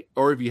 right?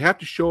 Or if you have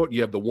to show it,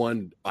 you have the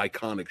one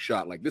iconic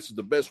shot. Like, this is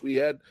the best we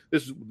had.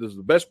 This is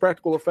the best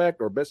practical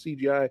effect or best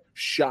CGI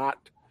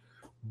shot.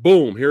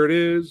 Boom, here it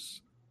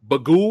is.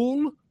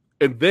 Bagool,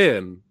 and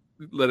then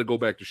let it go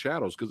back to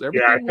shadows, because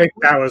everything. Yeah, I think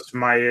that was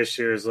my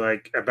issue. Is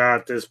like,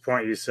 about this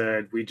point, you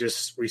said we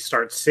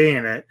start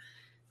seeing it.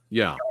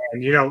 Yeah,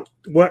 and you know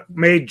what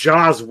made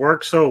Jaws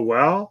work so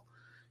well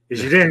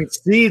is you didn't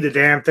see the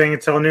damn thing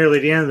until nearly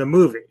the end of the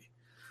movie.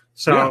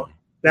 So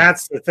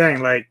that's the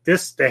thing. Like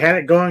this, they had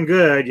it going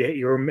good.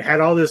 You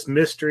had all this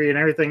mystery and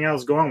everything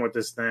else going with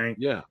this thing.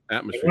 Yeah,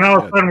 atmosphere. And all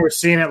of a sudden, we're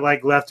seeing it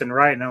like left and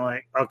right, and I'm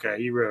like,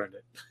 okay, you ruined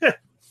it.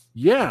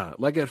 Yeah,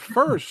 like at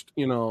first,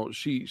 you know,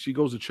 she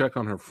goes to check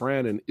on her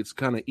friend, and it's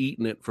kind of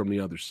eating it from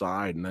the other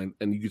side, and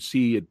you could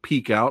see it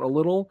peek out a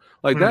little.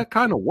 Like that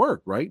kind of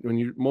worked, right? When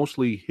you're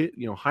mostly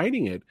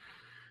hiding it,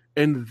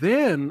 and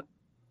then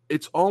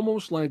it's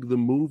almost like the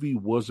movie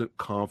wasn't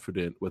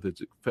confident with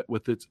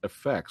its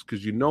effects,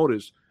 because you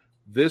notice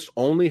this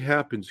only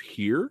happens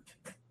here,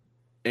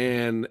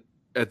 and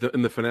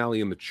in the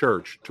finale in the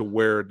church, to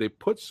where they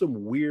put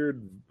some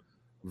weird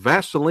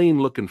Vaseline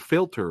looking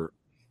filter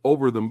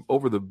over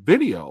the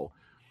video,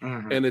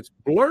 and it's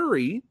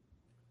blurry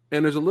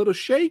and there's a little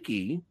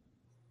shaky,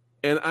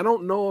 and I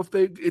don't know if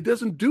it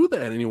doesn't do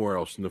that anywhere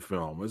else in the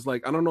film. It's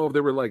like, I don't know if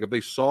they were like, if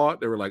they saw it,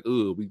 they were like,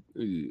 ooh,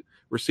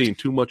 we're seeing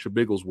too much of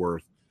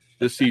Bigglesworth.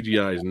 This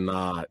CGI is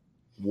not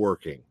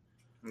working.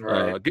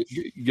 Right.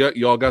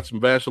 Y'all got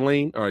some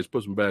Vaseline? All right, let's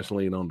put some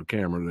Vaseline on the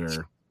camera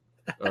there.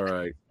 All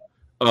right.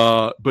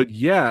 But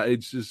yeah,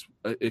 it's just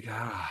it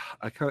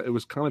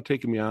was kind of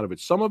taking me out of it.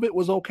 Some of it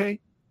was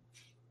okay.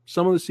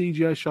 Some of the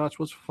CGI shots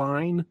was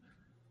fine,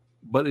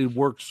 but it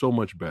worked so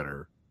much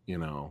better, you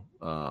know.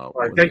 Well,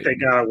 I think they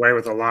got away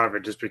with a lot of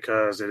it just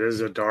because it is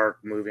a dark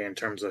movie in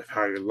terms of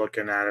how you're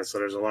looking at it. So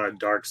there's a lot of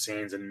dark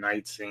scenes and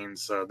night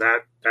scenes. So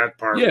that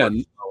part,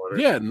 night,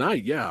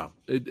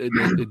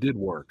 it did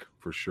work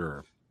for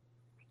sure.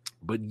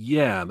 But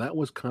yeah, that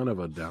was kind of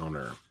a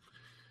downer.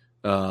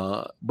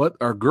 But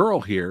our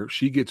girl here,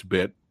 she gets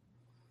bit,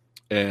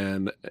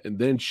 and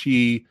then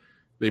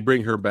they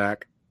bring her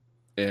back.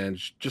 And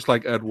just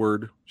like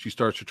Edward, she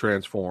starts to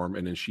transform,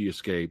 and then she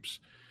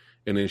escapes.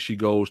 And then she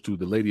goes to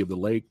the Lady of the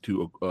Lake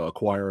to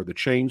acquire the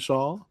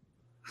chainsaw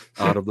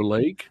out of the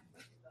lake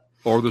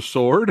or the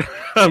sword.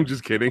 I'm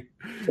just kidding.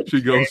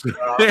 She goes in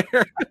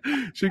there.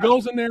 She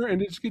goes in there,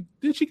 and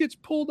then she gets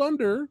pulled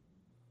under.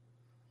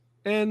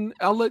 And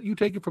I'll let you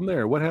take it from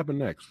there. What happened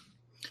next?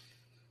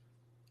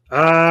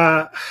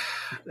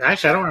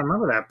 Actually, I don't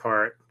remember that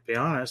part, to be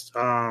honest.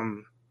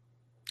 Because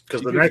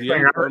the gets next thing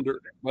yanked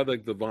under by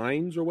like the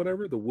vines or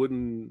whatever, the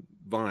wooden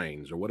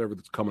vines or whatever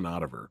that's coming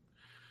out of her.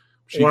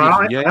 She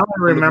well, gets I yanked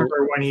only under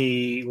remember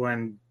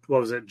when what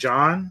was it,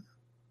 John?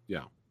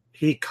 yeah.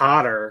 He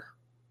caught her,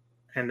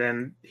 and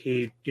then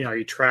he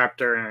trapped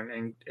her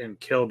and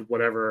killed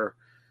whatever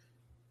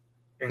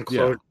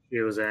enclosure she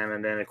was in,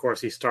 and then of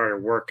course he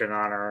started working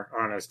on her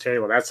on his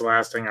table. That's the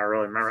last thing I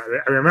really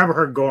remember. I remember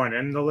her going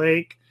in the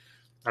lake.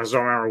 I just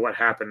don't remember what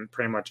happened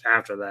pretty much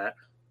after that.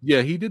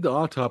 Yeah, he did the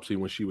autopsy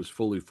when she was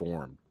fully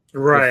formed.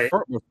 Right.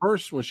 But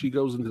first, when she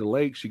goes into the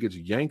lake, she gets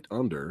yanked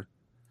under,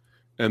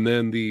 and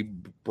then the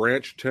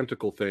branch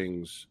tentacle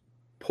things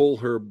pull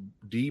her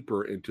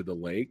deeper into the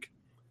lake,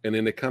 and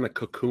then they kind of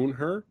cocoon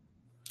her.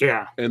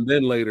 Yeah. And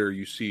then later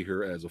you see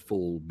her as a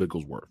full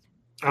Bigglesworth.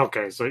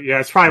 Okay, so yeah,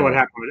 it's probably what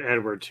happened with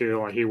Edward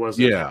too. Like he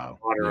wasn't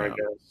water, I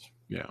guess.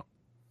 Yeah,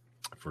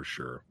 for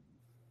sure.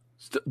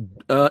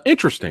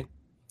 Interesting.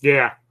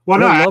 Yeah. Well,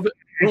 don't no, love it.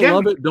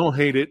 Don't love it. Don't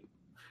hate it.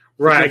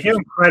 Right. I give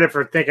him credit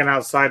for thinking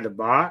outside the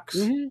box.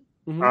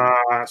 Mm-hmm.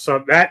 Mm-hmm.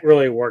 So that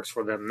really works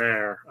for them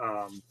there.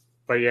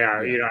 But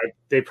yeah,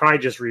 they probably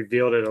just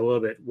revealed it a little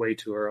bit way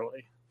too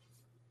early.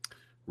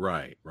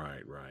 Right.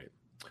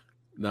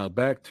 Now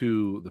back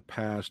to the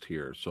past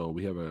here. So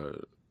we have a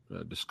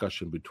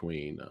discussion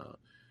between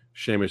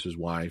Seamus's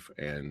wife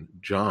and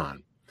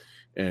John,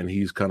 and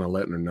he's kind of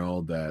letting her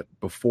know that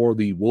before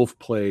the wolf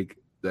plague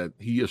that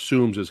he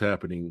assumes is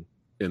happening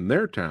in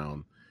their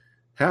town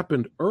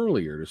happened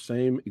earlier, the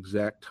same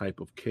exact type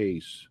of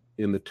case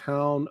in the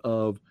town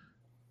of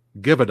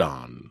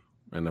Givaudan.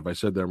 And if I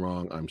said that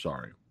wrong, I'm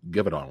sorry.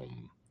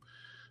 Givaudan.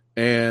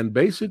 And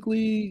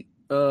basically,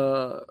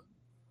 the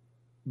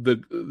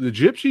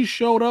gypsies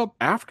showed up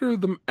after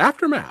the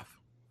aftermath.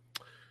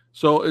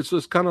 So it's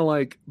just kind of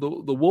like the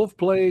wolf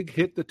plague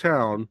hit the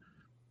town.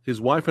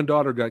 His wife and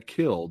daughter got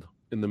killed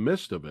in the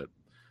midst of it.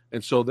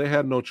 And so they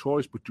had no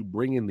choice but to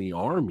bring in the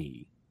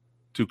army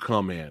to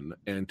come in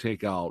and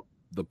take out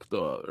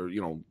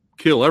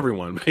kill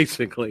everyone,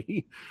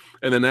 basically.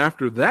 And then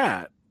after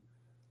that,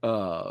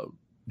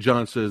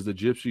 John says the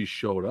gypsies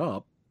showed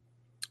up,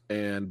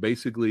 and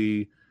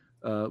basically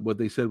what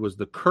they said was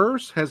the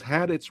curse has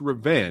had its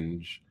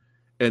revenge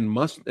and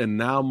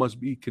now must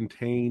be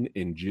contained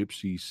in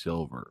gypsy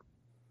silver.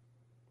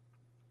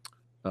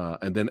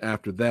 And then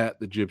after that,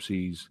 the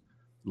gypsies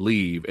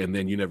leave, and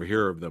then you never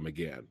hear of them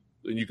again.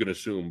 And you can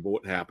assume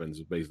what happens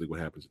is basically what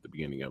happens at the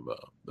beginning of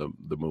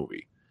the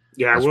movie.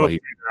 Yeah,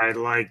 I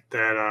like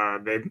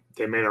that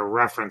they made a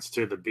reference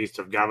to the Beast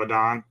of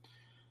Gavadon,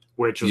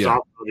 which was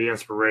also the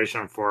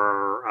inspiration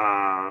for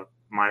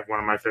one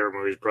of my favorite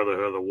movies,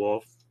 Brotherhood of the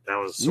Wolf. That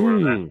was sort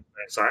of that thing.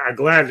 So I'm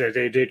glad that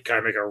they did kind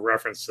of make a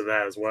reference to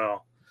that as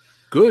well.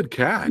 Good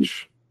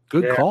catch.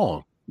 Good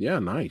call. Yeah,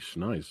 nice.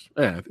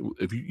 Yeah,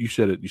 if you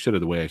said it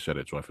the way I said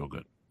it, so I feel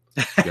good.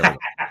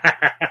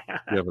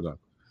 Gavadon.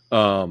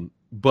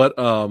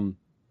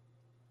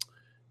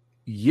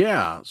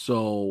 Yeah,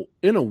 so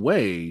in a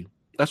way,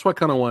 that's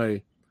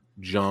why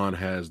John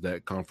has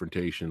that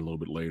confrontation a little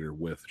bit later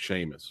with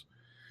Seamus,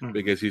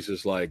 because he's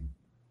just like,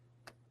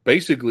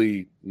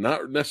 basically,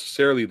 not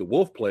necessarily the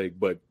wolf plague,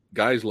 but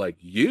guys like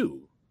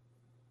you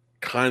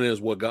kind of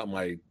is what got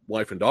my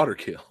wife and daughter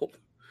killed.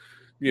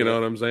 You know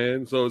what I'm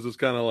saying? So it's just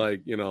kind of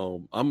like,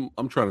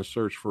 I'm trying to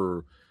search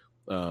for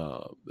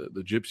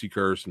the gypsy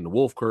curse and the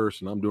wolf curse,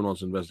 and I'm doing all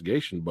this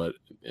investigation, but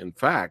in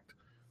fact,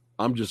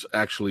 I'm just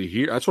actually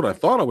here. That's what I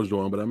thought I was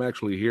doing, but I'm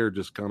actually here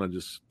just kind of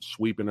just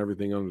sweeping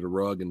everything under the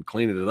rug and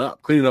cleaning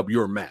up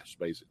your mess,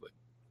 basically.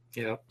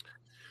 Yeah.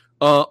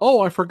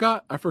 I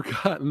forgot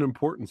an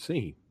important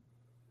scene.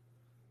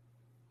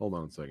 Hold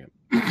on a second.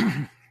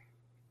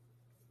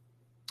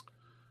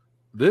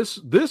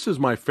 This is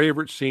my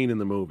favorite scene in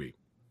the movie.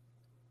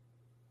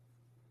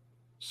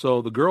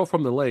 So the girl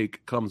from the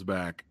lake comes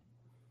back,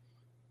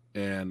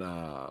 and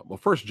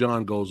first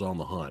John goes on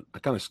the hunt. I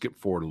kind of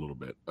skipped forward a little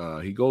bit.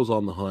 He goes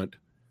on the hunt,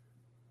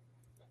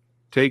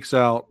 takes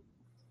out,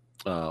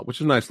 which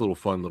is a nice little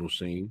fun little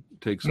scene.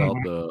 Takes out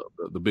the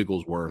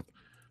Bigglesworth,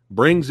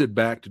 brings it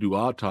back to do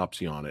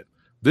autopsy on it.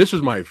 This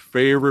is my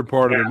favorite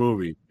part of the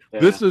movie.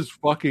 Yeah. This is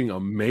fucking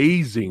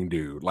amazing,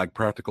 dude. Like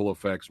practical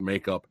effects,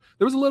 makeup.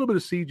 There was a little bit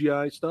of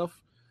CGI stuff,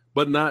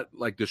 but not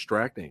like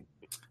distracting.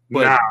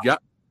 But yeah.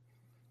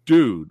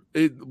 Dude,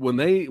 when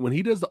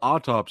he does the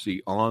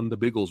autopsy on the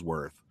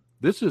Bigglesworth,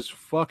 this is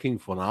fucking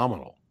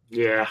phenomenal.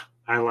 Yeah,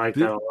 I like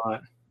that a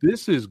lot.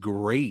 This is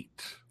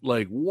great.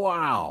 Like,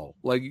 wow.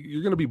 Like,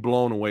 you're going to be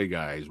blown away,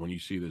 guys, when you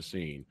see this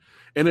scene.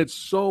 And it's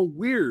so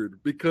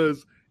weird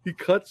because he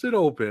cuts it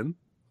open,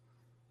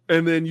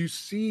 and then you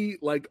see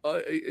like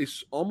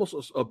almost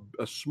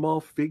a small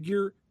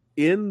figure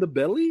in the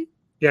belly,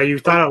 Yeah, you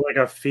thought of like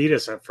a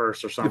fetus at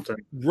first or something.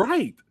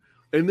 Right.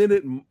 And then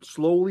it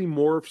slowly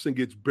morphs and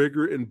gets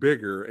bigger and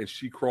bigger, and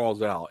she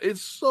crawls out.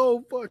 It's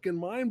so fucking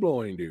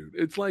mind-blowing, dude.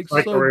 It's like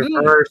Like a so good.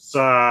 reverse.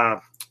 I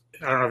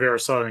don't know if you ever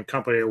saw it in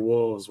Company of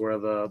Wolves, where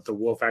the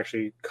wolf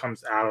actually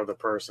comes out of the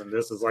person.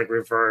 This is like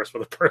reverse,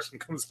 where the person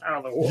comes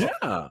out of the wolf.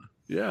 Yeah.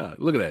 Yeah.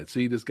 Look at that.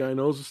 See, this guy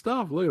knows the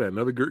stuff. Look at that.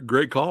 Another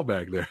great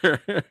callback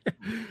there.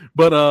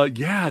 But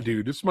yeah,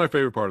 dude, this is my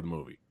favorite part of the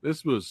movie.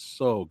 This was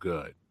so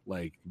good.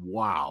 Like,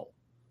 wow.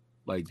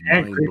 Like,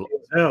 And creepy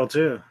as hell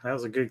too. That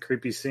was a good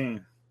creepy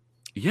scene.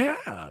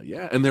 Yeah,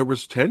 yeah. And there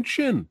was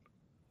tension.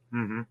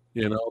 Mm-hmm.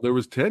 You know, there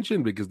was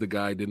tension because the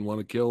guy didn't want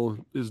to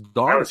kill his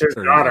daughter. That was his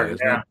daughter.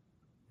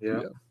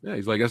 Yeah. Yeah.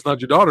 He's like, that's not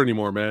your daughter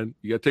anymore, man.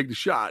 You got to take the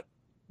shot.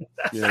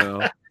 You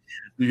know,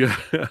 you got.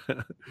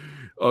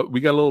 We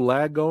got a little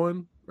lag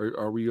going.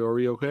 Are we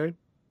okay?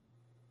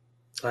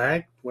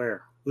 Lag?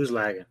 Where? Who's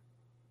lagging?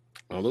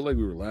 Oh, it looked like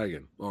we were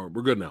lagging. Oh,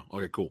 we're good now.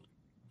 Okay, cool.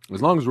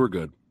 As long as we're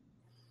good.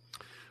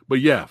 But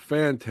yeah,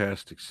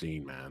 fantastic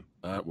scene, man.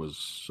 That was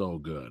so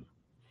good.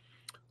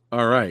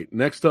 All right,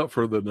 next up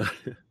for the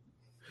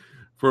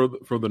for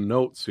the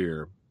notes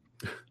here.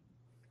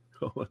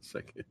 Hold on a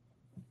second.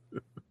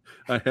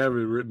 I have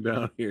it written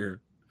down here.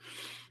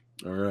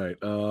 All right.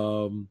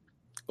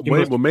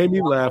 What made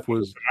me laugh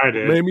was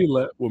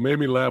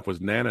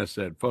Nana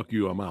said, "Fuck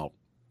you, I'm out."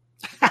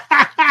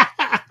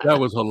 That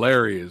was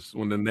hilarious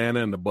when the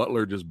Nana and the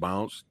butler just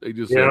bounced. They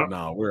just said,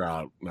 "No, we're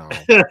out." No.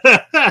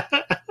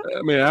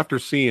 I mean, after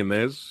seeing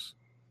this,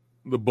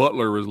 the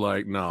butler was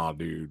like, "Nah,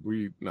 dude,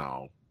 we're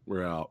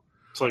out."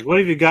 It's like, what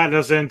have you gotten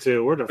us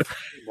into? We're the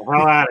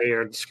hell out of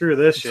here. Screw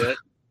this shit.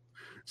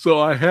 So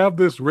I have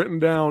this written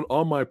down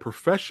on my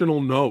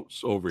professional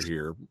notes over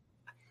here.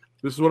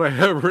 This is what I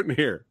have written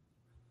here.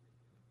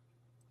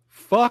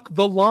 Fuck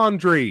the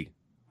laundry.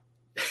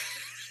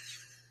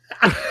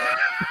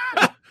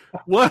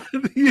 What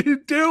are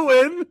you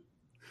doing?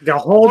 The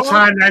whole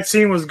time that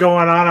scene was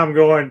going on, I'm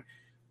going,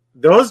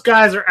 those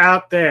guys are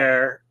out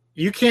there.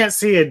 You can't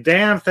see a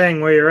damn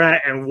thing where you're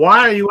at. And why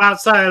are you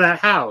outside of that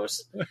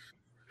house?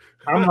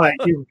 I'm like,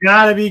 you've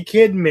got to be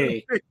kidding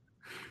me.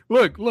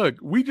 Look,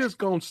 we just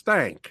gonna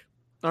stank.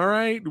 All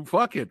right?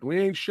 Fuck it. We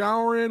ain't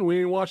showering.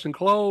 We ain't washing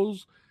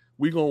clothes.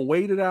 We gonna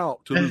wait it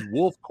out till this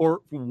wolf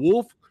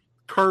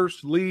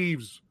curse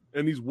leaves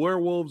and these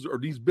werewolves or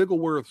these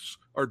Biggleworths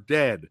are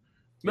dead.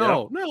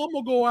 No, I'm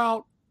gonna go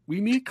out.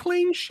 We need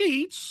clean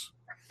sheets.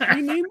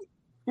 We need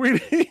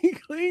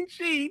clean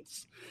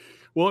sheets.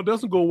 Well, it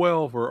doesn't go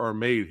well for our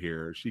maid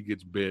here. She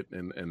gets bit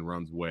and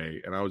runs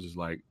away. And I was just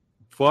like,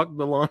 fuck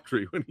the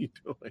laundry. What are you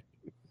doing?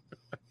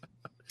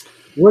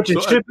 Which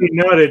it should be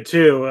noted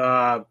too.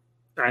 I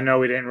know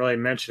we didn't really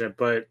mention it,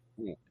 but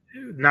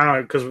now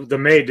because the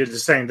maid did the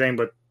same thing,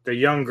 but the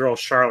young girl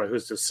Charlotte,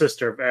 who's the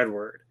sister of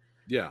Edward,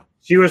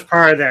 she was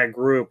part of that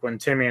group when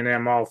Timmy and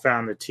them all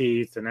found the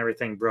teeth and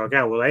everything broke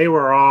out. Well, they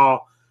were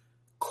all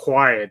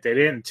quiet. They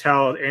didn't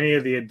tell any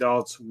of the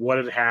adults what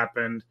had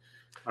happened.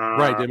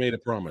 Right, they made a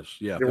promise.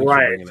 Yeah,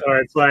 right. So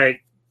it's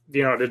like,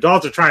 the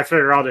adults are trying to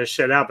figure all this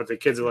shit out, but the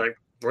kids are like,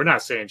 we're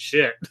not saying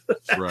shit.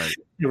 Right.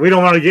 We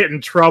don't want to get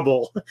in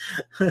trouble.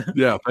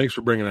 Yeah, thanks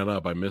for bringing that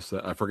up. I missed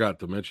that. I forgot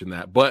to mention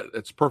that. But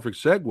it's a perfect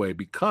segue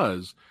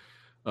because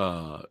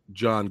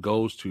John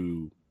goes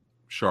to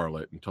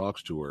Charlotte and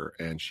talks to her,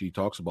 and she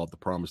talks about the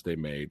promise they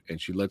made, and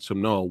she lets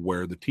him know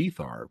where the teeth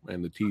are,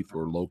 and the teeth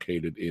were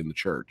located in the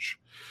church.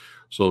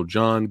 So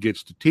John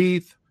gets the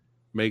teeth,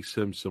 makes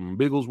him some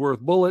Bigglesworth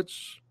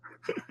bullets,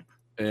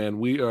 and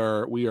we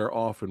are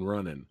off and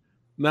running.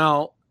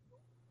 Now,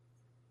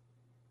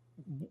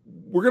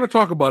 we're going to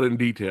talk about it in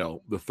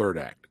detail, the third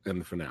act and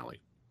the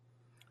finale.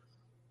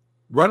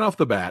 Right off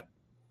the bat,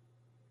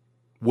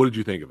 what did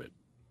you think of it?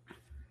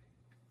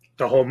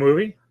 The whole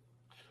movie?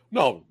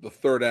 No, the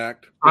third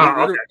act. Okay.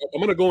 I'm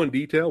going to go in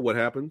detail what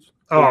happens.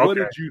 What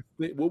did you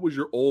think? What was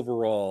your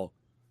overall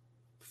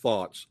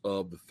thoughts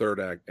of the third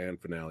act and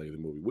finale of the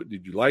movie? What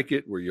did you like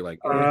it? Were you like,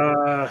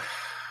 I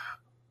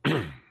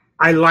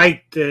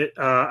liked it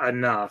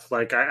enough.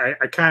 Like I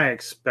kind of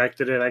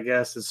expected it, I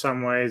guess, in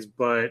some ways,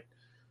 but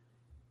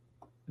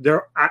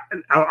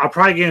I'll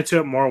probably get into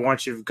it more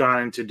once you've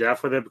gone into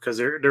depth with it, because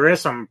there is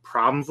some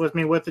problems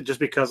with it, just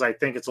because I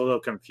think it's a little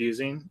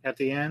confusing at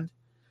the end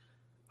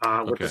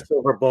with the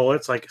silver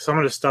bullets. Like some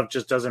of the stuff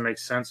just doesn't make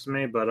sense to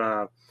me,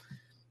 but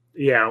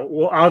yeah,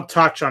 well, I'll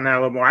touch on that a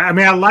little more. I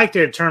mean, I liked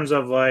it in terms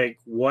of like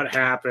what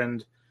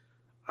happened,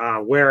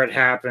 where it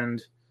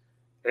happened,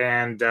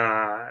 and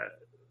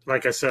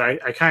like I said,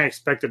 I kind of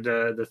expected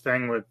the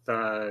thing with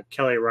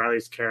Kelly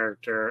Riley's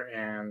character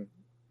and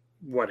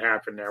what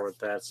happened there with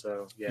that.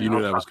 So yeah, you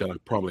knew that was going to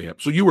probably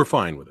happen. So you were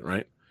fine with it,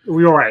 right?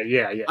 We were right.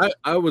 Yeah.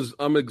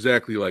 I'm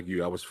exactly like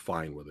you. I was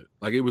fine with it.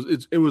 Like it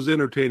was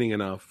entertaining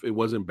enough. It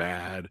wasn't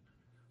bad,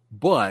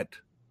 but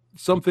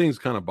some things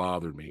kind of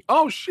bothered me.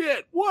 Oh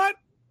shit! What,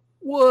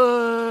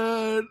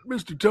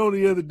 Mr.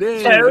 Tony the other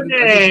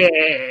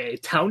day?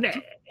 Tony.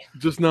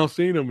 Just now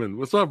seen him. And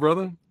what's up,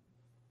 brother?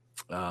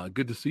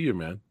 Good to see you,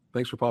 man.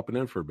 Thanks for popping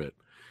in for a bit.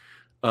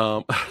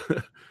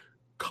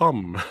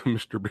 come,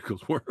 Mr.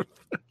 Bigglesworth.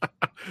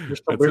 Mr.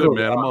 That's it,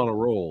 man. I'm on a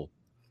roll.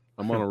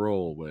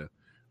 Man.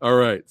 All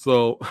right,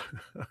 so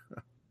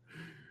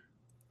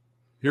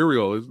here we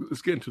go.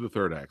 Let's get into the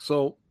third act.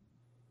 So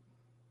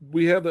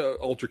we have the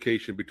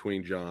altercation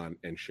between John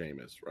and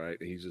Seamus, right?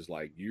 And he's just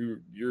like,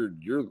 you're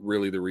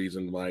really the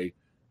reason why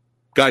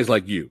guys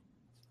like you,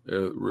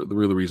 the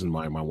real reason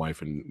why my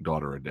wife and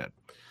daughter are dead.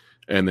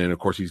 And then, of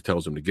course, he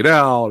tells him to get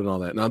out and all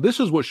that. Now, this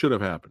is what should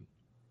have happened.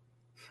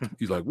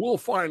 He's like, we'll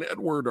find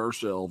Edward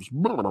ourselves.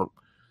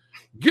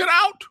 Get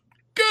out!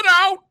 Get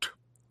out!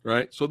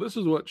 Right? So this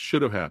is what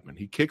should have happened.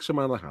 He kicks him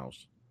out of the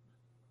house,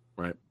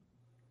 right?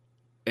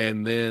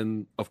 And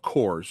then, of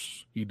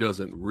course, he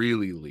doesn't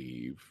really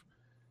leave.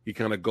 He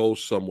kind of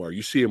goes somewhere.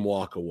 You see him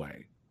walk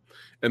away.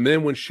 And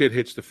then when shit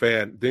hits the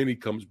fan, then he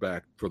comes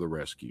back for the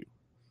rescue,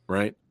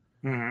 right?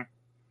 Mm-hmm.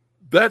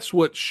 That's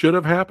what should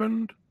have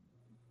happened.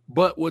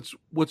 But what's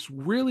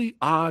really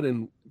odd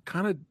and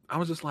kind of, I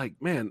was just like,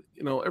 man,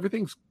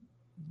 everything's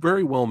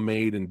very well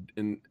made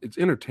and it's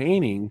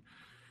entertaining.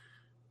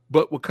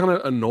 But what kind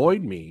of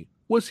annoyed me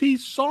was he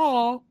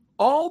saw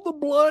all the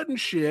blood and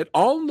shit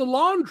on the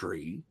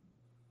laundry.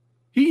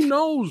 He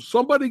knows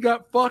somebody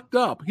got fucked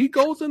up. He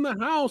goes in the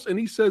house and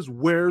he says,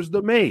 "Where's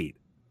the maid?"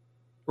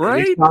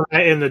 Right? He saw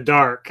that in the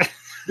dark.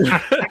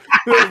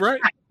 Right?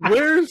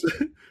 Where's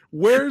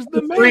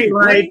the maid?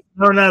 Right?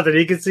 No, nothing.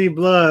 He can see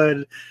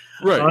blood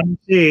on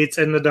the sheets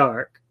in the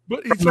dark.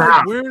 But he's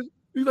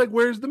like,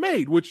 where's the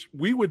maid? Which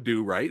we would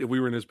do, right? If we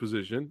were in his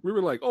position, we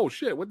were like, oh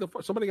shit, what the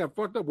fuck? Somebody got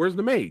fucked up. Where's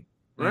the maid?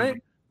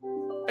 Right?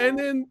 Mm-hmm. And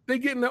then they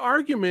get in the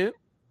argument,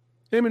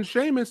 him and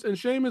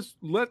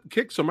Seamus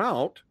kicks him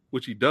out,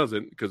 which he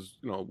doesn't, because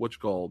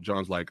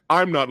John's like,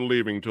 I'm not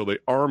leaving till the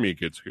army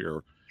gets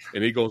here.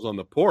 And he goes on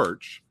the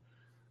porch.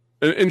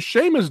 In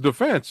Seamus'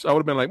 defense, I would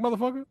have been like,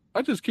 motherfucker,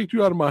 I just kicked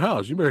you out of my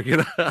house. You better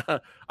get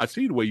out. I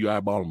see the way you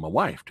eyeballing my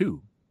wife,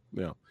 too.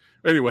 Yeah.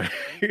 Anyway.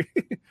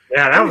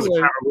 Yeah, that was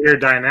kind of a weird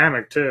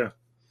dynamic, too.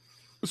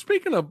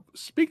 Speaking of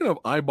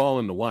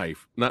eyeballing the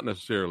wife, not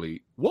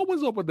necessarily, what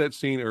was up with that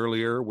scene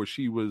earlier where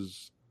she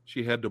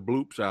had the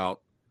bloops out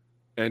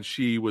and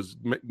she was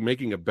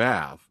making a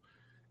bath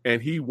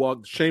and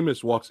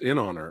Seamus walks in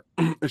on her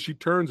and she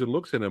turns and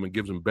looks at him and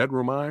gives him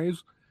bedroom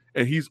eyes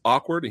and he's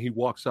awkward and he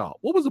walks out.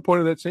 What was the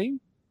point of that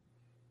scene?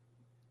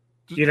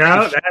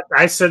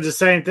 I said the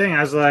same thing.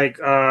 I was like,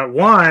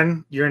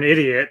 one, you're an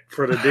idiot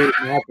for the dude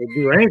not to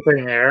do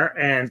anything there.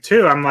 And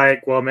two, I'm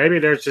like, well, maybe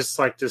there's just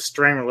like this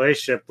strained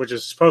relationship, which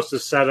is supposed to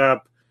set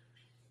up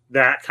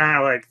that kind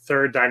of like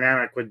third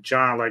dynamic with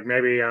John. Like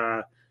maybe,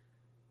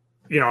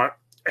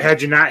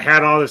 had you not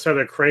had all this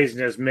other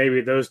craziness, maybe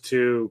those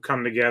two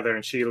come together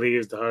and she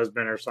leaves the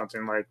husband or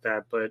something like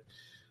that. But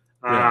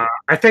I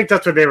think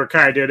that's what they were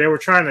kind of doing. They were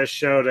trying to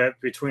show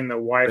that between the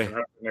wife and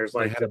husband, there's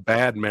like they had a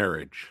bad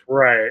marriage.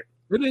 Right.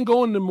 They didn't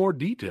go into more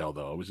detail,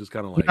 though. It was just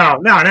kind of like...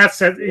 No, and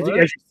that's, as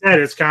you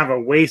said, it's kind of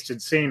a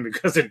wasted scene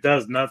because it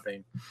does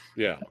nothing.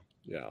 Yeah.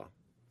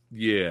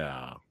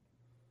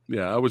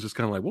 I was just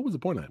kind of like, what was the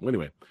point of that? Well,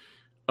 anyway.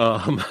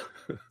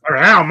 Or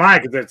I don't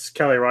mind because it's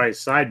Kelly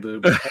Rice's side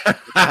boob.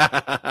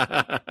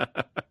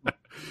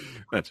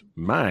 That's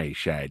my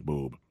side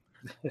boob.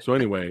 So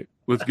anyway,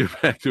 let's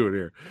get back to it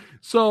here.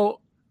 So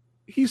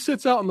he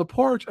sits out on the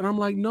porch, and I'm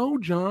like, no,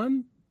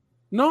 John.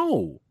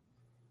 No.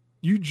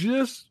 You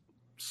just...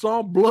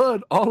 saw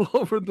blood all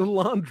over the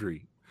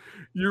laundry.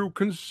 You're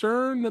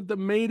concerned that the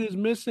maid is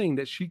missing,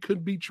 that she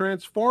could be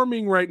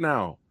transforming right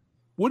now.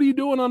 What are you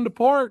doing on the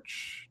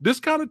porch? This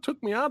kind of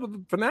took me out of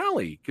the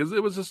finale because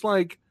it was just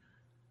like,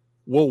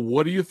 well,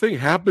 what do you think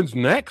happens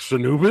next,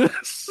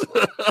 Anubis?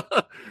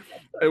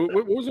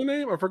 What was her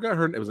name? I forgot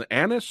her. It was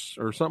Annis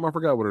or something. I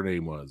forgot what her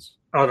name was.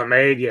 Oh, the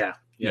maid.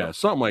 Yeah,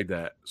 something like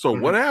that. So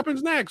what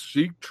happens next?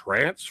 She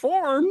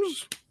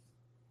transforms.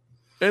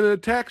 And it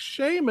attacks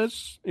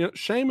Seamus.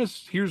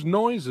 Seamus hears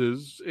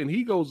noises, and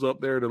he goes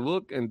up there to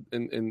look, and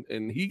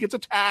he gets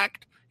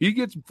attacked. He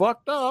gets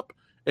fucked up,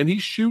 and he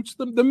shoots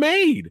the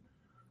maid.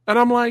 And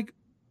I'm like,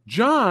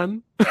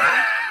 John,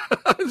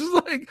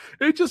 it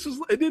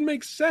didn't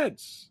make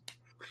sense.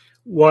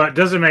 Well, it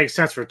doesn't make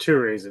sense for two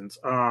reasons.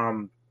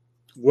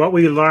 What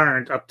we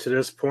learned up to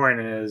this point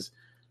is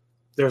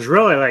there's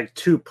really like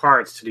two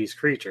parts to these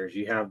creatures.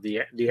 You have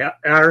the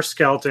outer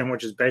skeleton,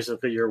 which is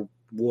basically your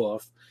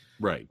wolf.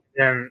 Right.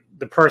 And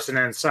the person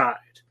inside.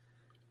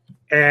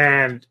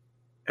 And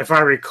if I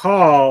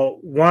recall,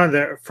 one of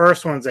the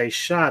first ones they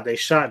shot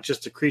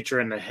just a creature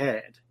in the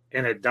head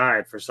and it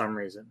died for some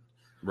reason.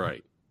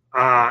 Right.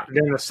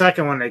 Then the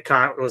second one they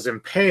caught was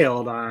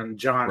impaled on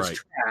John's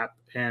trap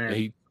and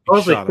he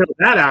supposedly killed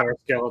that outer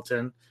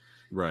skeleton.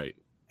 Right.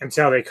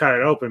 Until they cut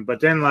it open. But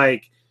then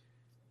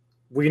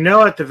we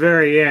know at the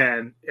very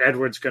end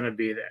Edward's going to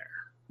be there.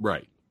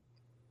 Right.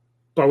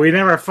 But we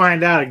never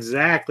find out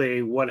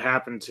exactly what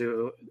happened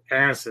to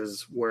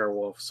Annis's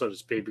werewolf, so to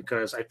speak,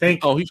 because I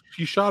think... Oh, he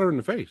shot her in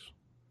the face.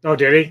 Oh,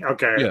 did he?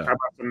 Okay. Yeah. I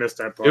must have missed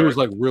that part. It was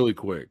really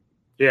quick.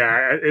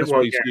 Yeah. That's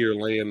why you see her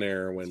laying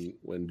there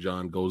when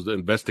John goes to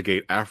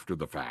investigate after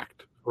the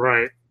fact.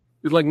 Right.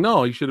 He's like,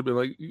 no, he should have been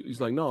like,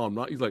 he's like, no, I'm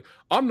not. He's like,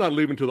 I'm not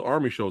leaving till the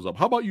army shows up.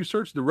 How about you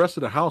search the rest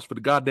of the house for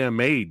the goddamn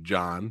maid,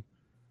 John?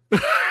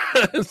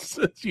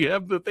 Since you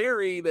have the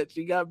theory that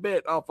she got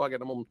bit, oh fuck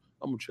it, I'm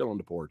gonna chill on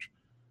the porch.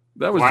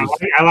 That was Well,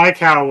 just I like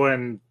how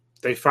when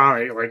they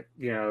finally,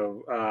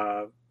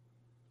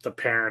 the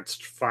parents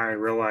finally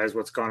realize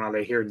what's going on,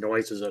 they hear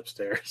noises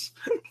upstairs.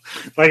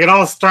 Like it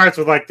all starts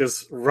with like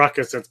this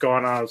ruckus that's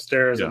going on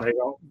upstairs, and yeah,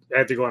 they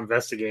have to go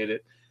investigate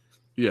it.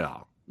 yeah.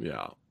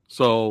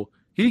 So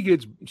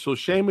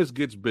Seamus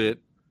gets bit,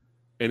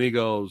 and he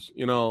goes,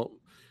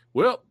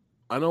 well,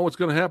 I know what's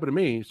gonna happen to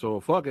me, so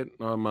fuck it.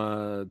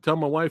 Tell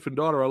my wife and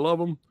daughter I love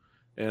them,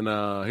 and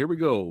here we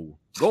go,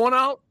 going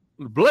out,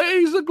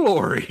 blaze of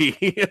glory.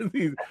 And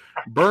he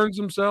burns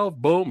himself,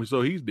 boom.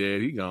 So he's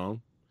dead. He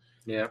gone.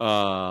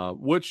 Yeah.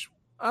 Which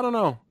I don't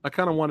know. I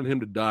kind of wanted him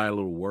to die a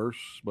little worse,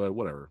 but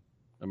whatever.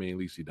 I mean, at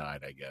least he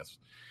died, I guess.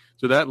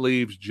 So that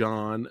leaves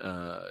John.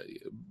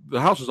 The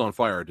house is on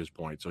fire at this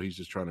point, so he's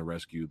just trying to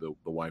rescue the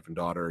wife and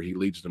daughter. He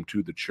leads them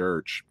to the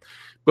church,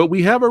 but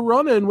we have a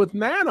run-in with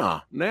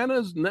Nana.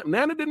 Nana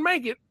didn't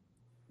make it.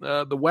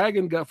 The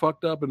wagon got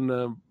fucked up,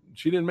 and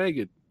she didn't make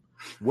it.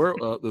 Where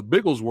the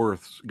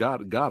Bigglesworths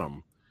got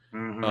him.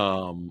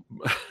 Mm-hmm.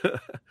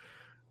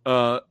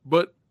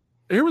 But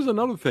here was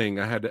another thing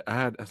I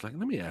was like,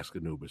 let me ask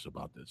Anubis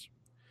about this.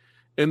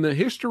 In the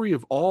history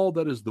of all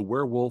that is the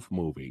werewolf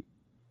movie,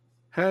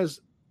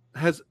 has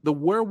the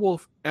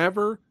werewolf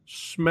ever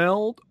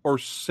smelled or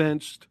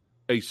sensed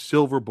a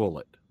silver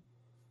bullet?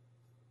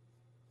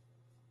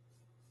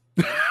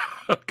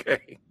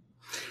 Okay.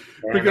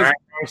 And because that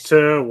comes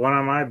to one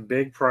of my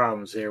big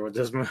problems here with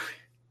this movie.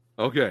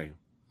 Okay,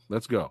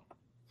 let's go.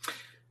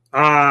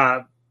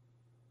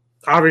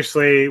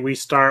 Obviously, we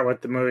start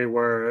with the movie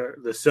where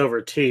the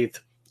silver teeth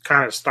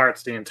kind of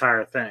starts the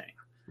entire thing.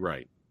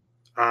 Right.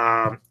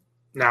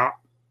 Now,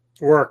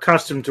 we're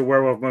accustomed to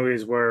werewolf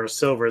movies where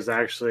silver is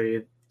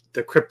actually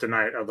the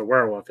kryptonite of the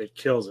werewolf. It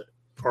kills it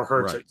or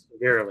hurts it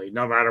severely,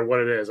 no matter what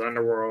it is,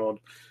 underworld,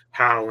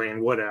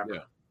 Halloween,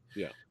 whatever.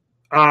 Yeah.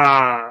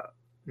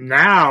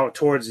 Now,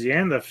 towards the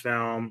end of the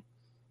film,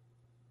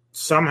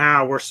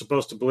 somehow we're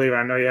supposed to believe,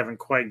 I know you haven't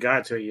quite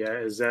got to it yet,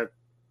 is that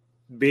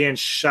being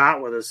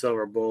shot with a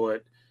silver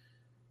bullet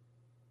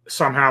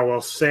somehow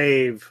will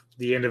save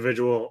the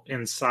individual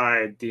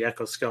inside the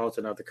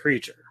exoskeleton of the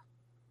creature.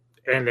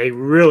 And they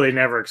really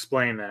never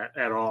explain that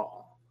at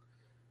all.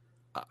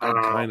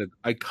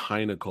 I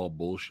kind of call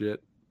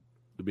bullshit,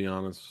 to be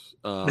honest.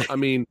 I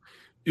mean,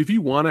 if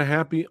you want a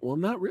happy, well,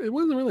 not really, it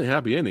wasn't really a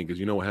happy ending because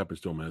you know what happens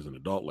to him as an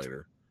adult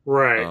later.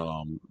 Right.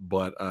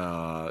 But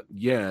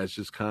yeah, it's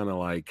just kind of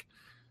like,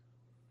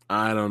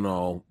 I don't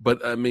know.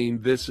 But I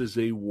mean, this is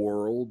a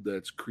world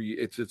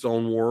it's its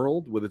own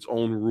world with its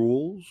own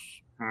rules.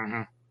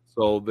 Mm-hmm.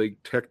 So they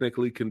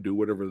technically can do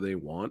whatever they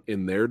want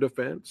in their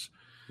defense.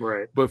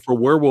 Right. But for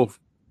werewolf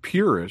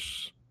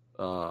purists,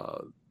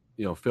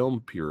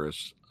 film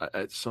purists,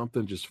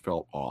 something just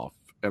felt off.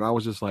 And I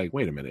was just like,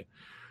 wait a minute.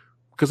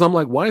 Because I'm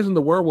like, why isn't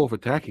the werewolf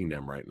attacking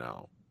them right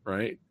now?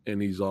 Right?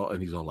 And he's all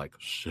like,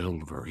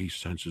 silver. He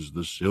senses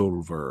the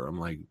silver. I'm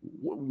like,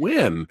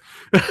 when?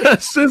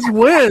 Since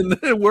when?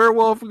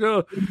 Werewolf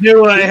go,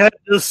 knew I had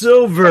the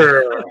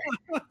silver.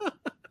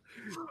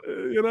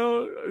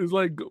 It's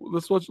like,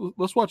 let's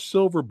watch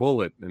Silver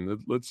Bullet,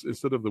 and let's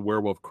instead of the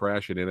werewolf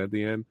crashing in at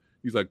the end,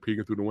 he's like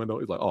peeking through the window.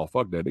 He's like, oh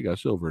fuck that, they got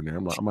silver in there.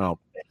 I'm like, I'm out.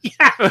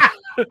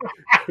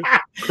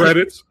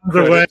 Credits.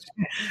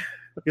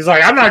 He's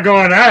like, I'm not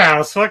going to that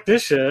house. Fuck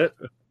this shit.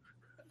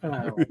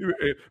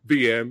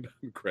 The end.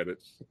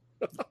 Credits.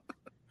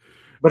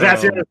 But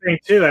that's the other thing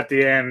too at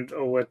the end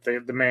with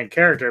the main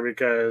character,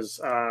 because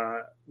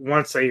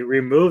once they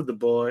remove the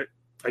bullet,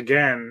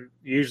 again,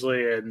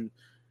 usually in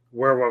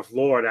werewolf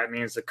lore, that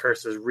means the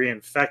curse is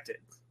reinfected.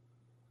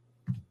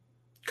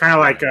 Kind of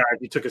like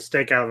if you took a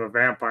steak out of a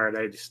vampire,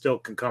 they still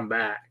can come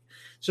back.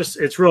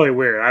 It's really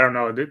weird. I don't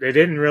know. They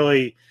didn't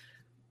really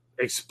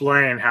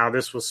explain how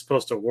this was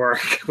supposed to work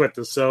with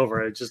the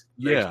silver. It just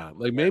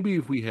like maybe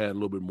if we had a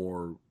little bit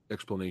more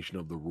explanation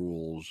of the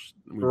rules,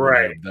 we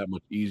right, wouldn't have that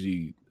much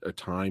easy a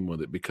time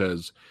with it.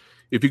 Because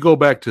if you go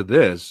back to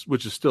this,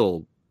 which is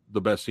still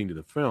the best scene of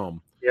the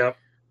film, yep,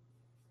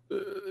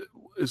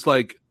 it's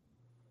like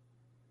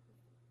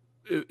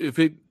if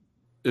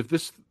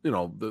this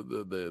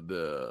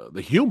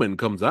the human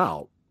comes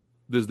out,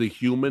 does the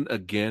human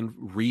again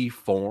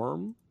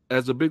reform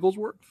as a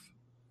Bigglesworth?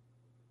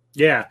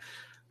 Yeah.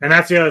 And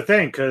that's the other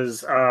thing,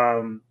 because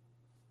I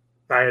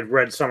had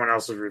read someone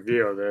else's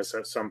review of this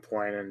at some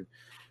point, and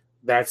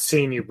that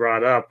scene you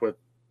brought up with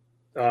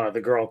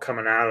the girl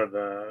coming out of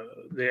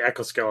the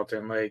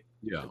exoskeleton, like,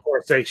 of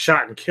course they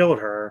shot and killed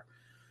her,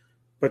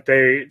 but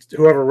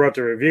whoever wrote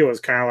the review was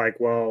kind of like,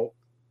 well,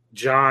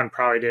 John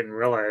probably didn't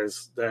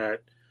realize that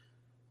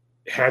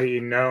had he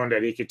known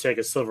that he could take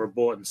a silver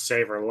bullet and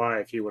save her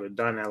life, he would have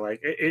done that.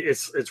 Like,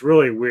 it's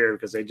really weird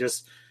because they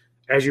just,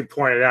 as you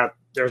pointed out,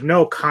 there's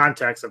no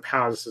context of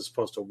how this is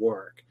supposed to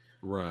work.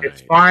 Right.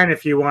 It's fine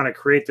if you want to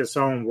create this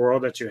own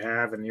world that you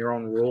have and your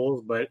own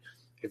rules, but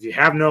If you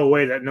have no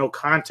way that no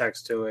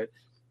context to it,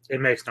 it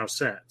makes no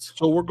sense.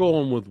 So we're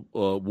going with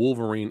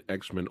Wolverine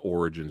X-Men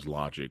Origins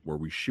logic, wwhere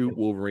we shoot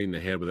Wolverine in the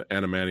head with an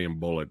adamantium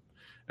bullet,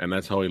 and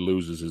that's how he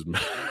loses his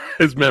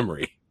his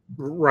memory.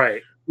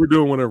 Right. We're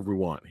doing whatever we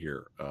want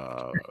here.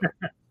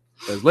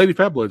 As Lady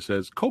Fabloid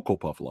says, Cocoa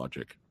Puff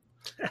logic.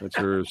 That's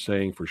her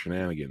saying for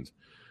shenanigans.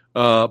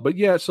 But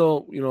yeah,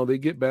 so they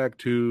get back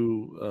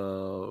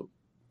to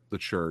the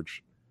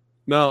church.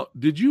 Now,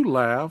 did you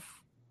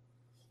laugh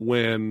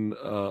when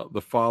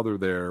the father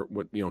there,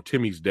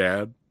 Timmy's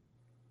dad?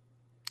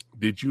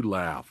 Did you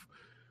laugh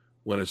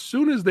when, as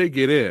soon as they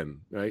get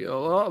in, right, a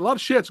lot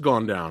of shit's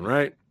gone down,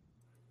 right?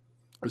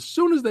 As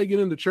soon as they get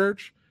into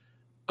church,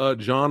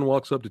 John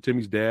walks up to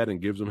Timmy's dad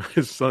and gives him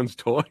his son's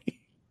toy.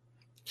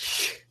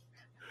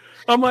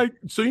 I'm like,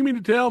 so you mean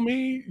to tell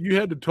me you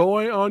had the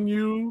toy on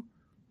you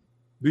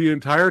the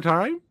entire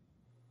time?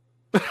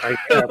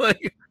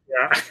 Like,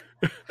 yeah.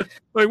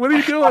 Like, what are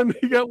you doing?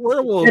 You got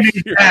werewolves.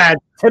 Timmy's dad,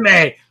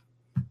 Timmy.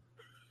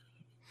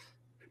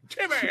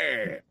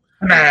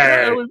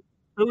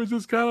 It was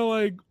just kind of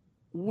like,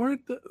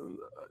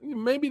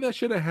 maybe that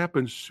should have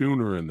happened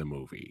sooner in the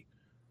movie,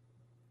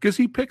 because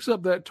he picks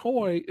up that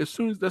toy as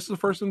soon as that's the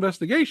first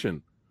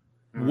investigation,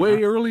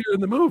 way earlier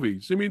in the movie.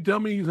 So you mean tell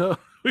me he's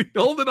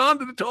holding on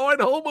to the toy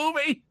the whole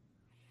movie?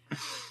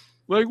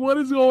 Like, what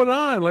is going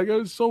on? Like, it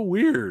was so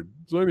weird.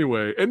 So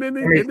anyway, and then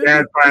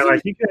dad's probably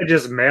like, you could have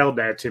just mailed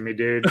that to me,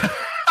 dude.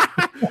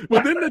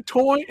 But then the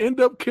toy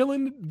ended up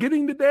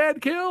getting the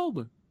dad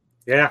killed.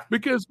 Yeah,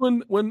 because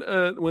when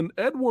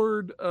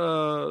Edward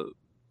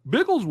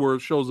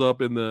Bigglesworth shows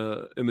up in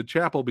the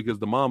chapel because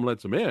the mom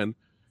lets him in,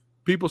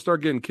 people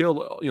start getting killed,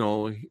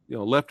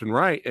 left and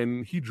right,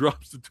 and he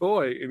drops the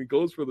toy and he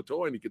goes for the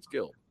toy and he gets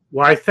killed.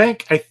 Well, I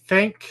think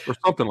or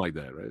something like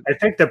that, right? I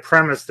think the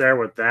premise there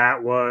with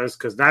that was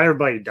because not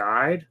everybody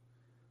died,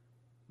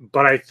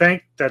 but I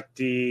think that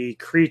the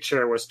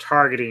creature was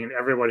targeting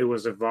everybody who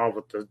was involved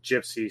with the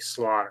gypsy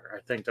slaughter.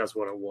 I think that's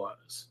what it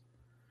was.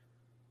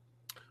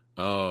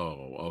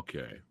 Oh,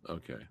 okay.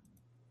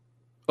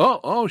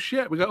 Oh,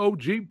 shit. We got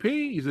OGP.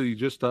 He said he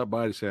just stopped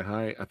by to say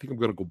hi. I think I'm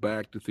going to go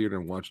back to theater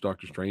and watch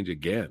Doctor Strange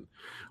again.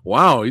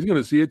 Wow, he's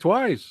going to see it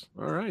twice.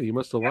 All right, he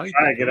must have liked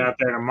it. I get out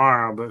there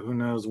tomorrow, but who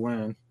knows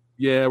when.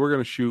 Yeah, we're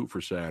going to shoot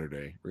for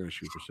Saturday.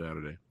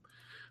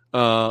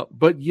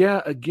 But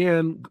yeah,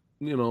 again,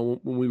 when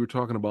we were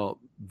talking about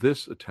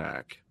this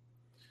attack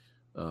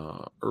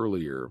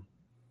earlier,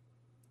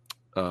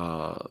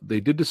 they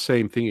did the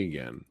same thing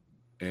again.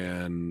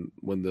 And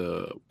when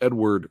the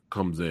Edward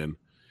comes in,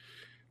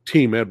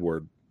 Team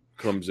Edward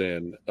comes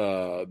in,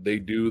 they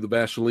do the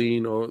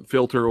Vaseline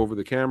filter over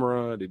the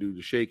camera. They do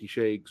the shaky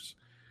shakes.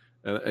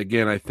 And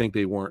again, I think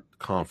they weren't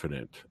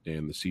confident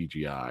in the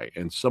CGI.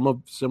 And some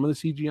of the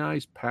CGI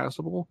is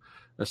passable,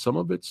 and some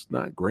of it's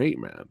not great,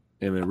 man.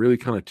 And it really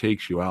kind of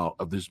takes you out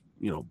of this,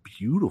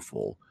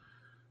 beautiful,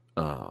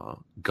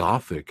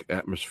 gothic,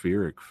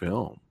 atmospheric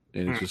film.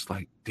 And it's just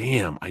like,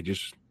 damn,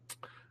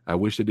 I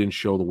wish they didn't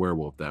show the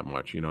werewolf that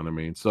much. You know what I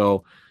mean?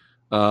 So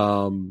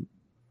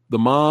the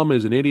mom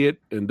is an idiot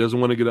and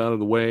doesn't want to get out of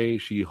the way.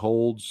 She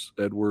holds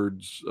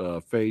Edward's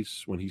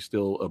face when he's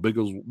still a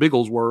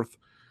Bigglesworth.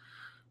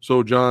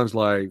 So John's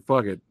like,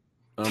 fuck it.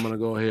 I'm going to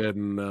go ahead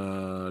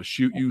and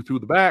shoot you through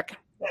the back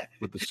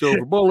with the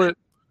silver bullet.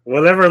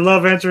 Whatever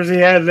love interest he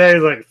had there,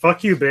 he's like,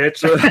 fuck you,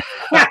 bitch.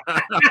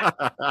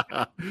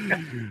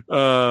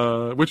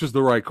 Which is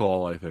the right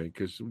call, I think,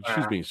 because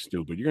she's being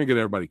stupid. You're going to get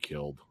everybody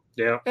killed.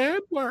 Yeah.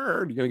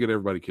 Edward, you're going to get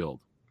everybody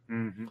killed.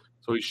 Mm-hmm.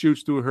 So he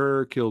shoots through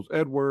her, kills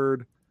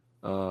Edward.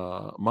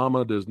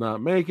 Mama does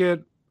not make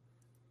it.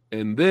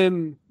 And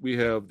then we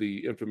have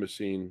the infamous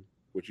scene,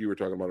 which you were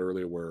talking about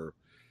earlier, where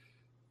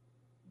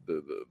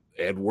the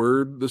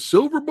Edward, the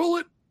silver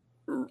bullet,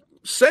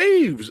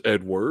 saves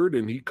Edward,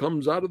 and he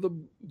comes out of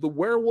the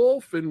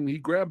werewolf and he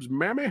grabs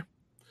Mammy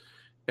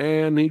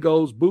and he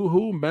goes,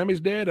 boo-hoo,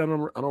 Mammy's dead. I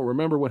don't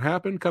remember what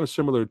happened. Kind of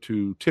similar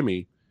to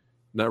Timmy,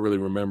 not really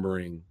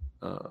remembering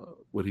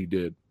what he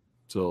did.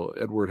 So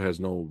Edward has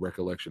no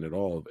recollection at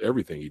all of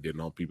everything he did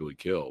and all people he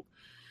killed.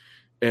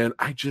 And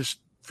I just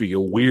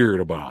feel weird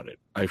about it.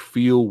 I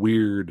feel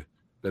weird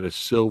that a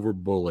silver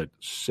bullet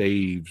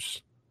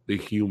saves the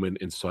human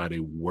inside a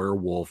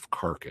werewolf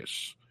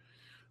carcass.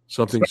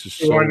 Something's just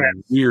so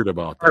weird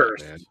about that,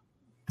 man.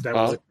 That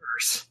was a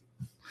curse.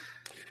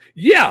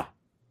 Yeah.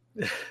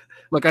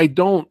 Like, I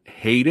don't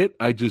hate it.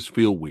 I just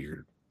feel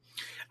weird.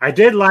 I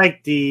did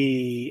like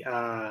the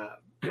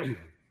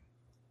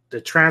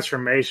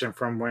transformation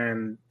from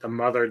when the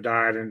mother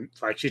died and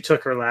like she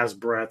took her last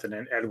breath and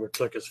then Edward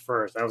took his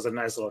first. That was a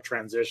nice little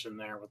transition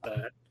there with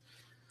that.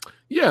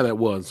 Yeah, that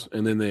was.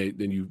 And then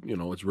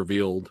it's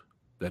revealed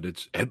that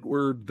it's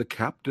Edward, the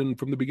captain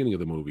from the beginning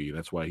of the movie.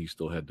 That's why he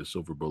still had the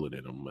silver bullet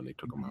in him when they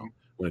took him out.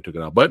 When they took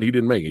it out, but he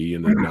didn't make it. He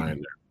ended up dying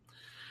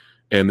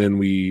there. And then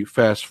we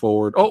fast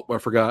forward. Oh, I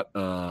forgot.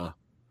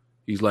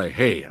 He's like,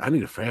 "Hey, I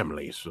need a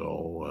family,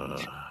 so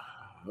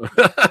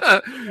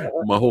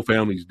my whole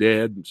family's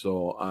dead.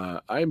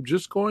 So I'm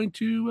just going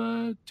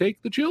to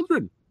take the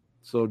children."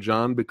 So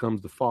John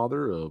becomes the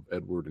father of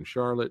Edward and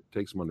Charlotte,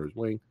 takes them under his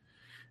wing,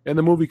 and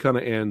the movie kind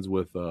of ends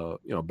with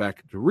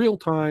back to real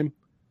time,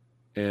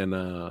 and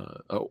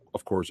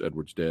of course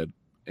Edward's dead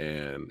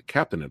and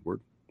Captain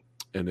Edward,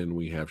 and then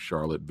we have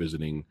Charlotte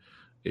visiting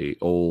a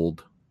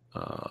old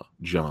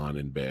John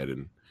in bed,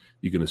 and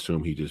you can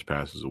assume he just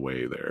passes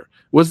away there.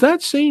 Was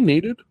that scene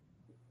needed?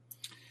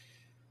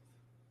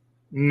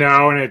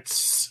 No, and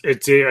it's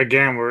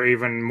again, we're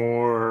even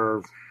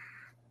more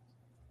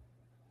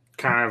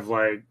kind of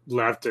like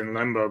left in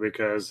limbo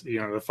because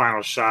the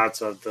final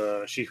shots of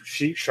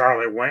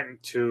Charlotte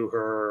went to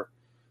her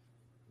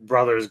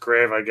brother's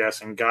grave, I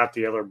guess, and got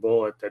the other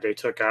bullet that they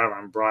took out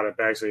and brought it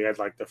back. So he had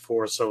like the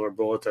 4 silver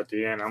bullets at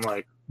the end. I'm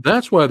like,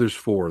 that's why there's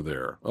 4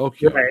 there.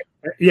 Okay, right.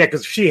 Yeah,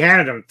 because she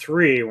handed him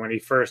 3 when he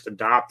first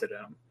adopted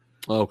him.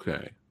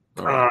 Okay,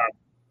 right.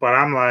 But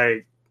I'm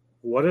like,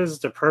 what is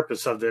the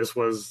purpose of this?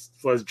 Was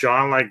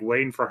John like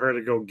waiting for her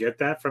to go get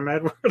that from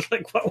Edward?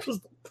 Like, what was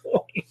the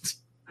point?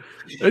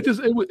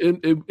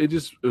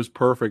 It was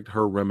perfect.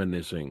 Her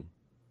reminiscing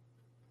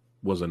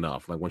was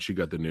enough. Like when she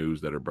got the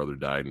news that her brother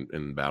died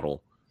in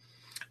battle,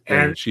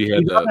 and she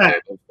had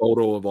the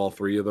photo of all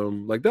 3 of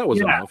them. Like that was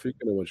enough. He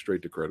could have went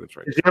straight to credits.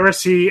 Right? Did you ever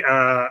see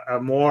a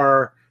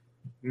more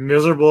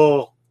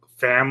miserable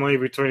family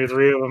between the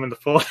 3 of them in the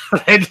photo?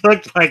 They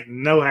looked like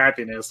no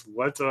happiness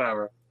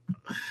whatsoever.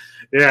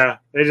 Yeah,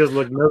 they just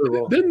looked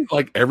miserable. Didn't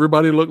like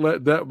everybody look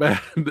like that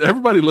bad?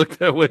 Everybody looked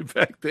that way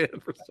back then.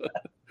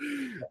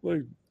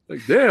 Like,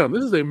 damn,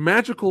 this is a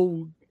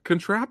magical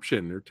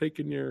contraption. They're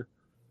taking your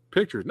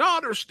pictures. No,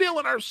 they're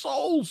stealing our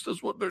souls.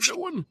 That's what they're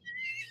doing.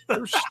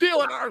 They're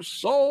stealing our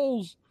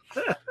souls.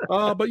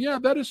 But yeah,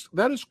 that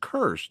is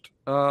cursed.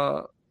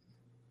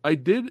 I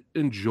did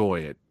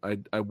enjoy it.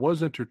 I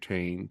was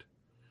entertained.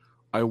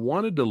 I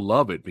wanted to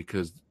love it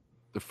because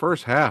the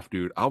first half,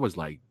 dude, I was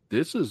like,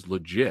 this is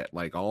legit.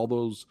 Like all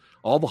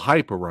the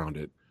hype around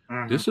it.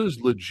 Mm-hmm. This is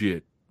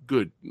legit.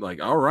 Good.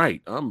 Like, all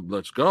right,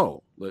 let's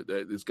go.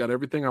 It's got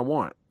everything I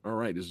want. All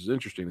right, this is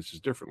interesting. This is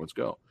different. Let's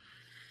go.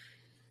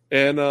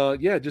 And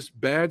just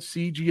bad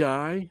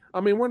CGI. I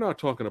mean, we're not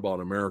talking about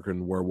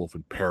American Werewolf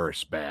in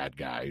Paris bad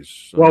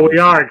guys. Well, we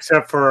are,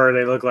 except for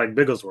they look like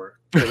Bigglesworth.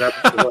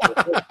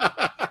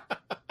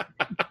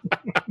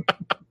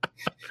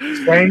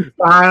 Same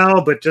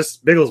style, but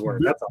just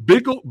Bigglesworth. That's all.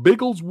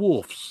 Biggles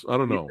Wolves. I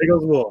don't know.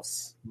 Biggles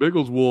Wolves.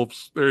 Biggles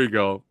Wolves. There you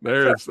go.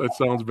 That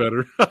sounds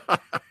better.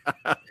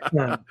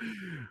 Yeah.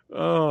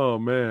 Oh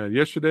man!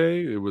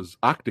 Yesterday it was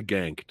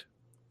Octoganked.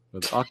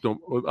 That's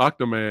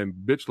Octoman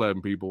bitch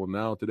slapping people, and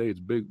now today it's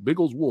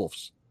Biggles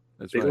Wolves.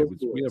 That's right.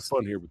 We have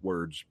fun here with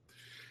words.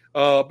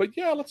 But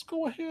yeah, let's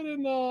go ahead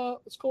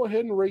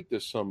and rate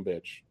this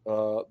sumbitch.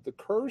 The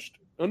Cursed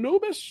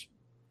Anubis.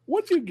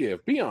 What do you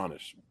give? Be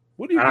honest.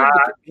 What do you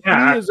give? B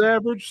is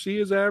average. C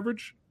is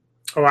average.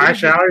 Oh,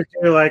 actually, I always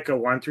do like a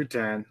 1 through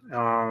 10.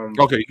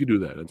 Okay, you can do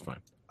that. That's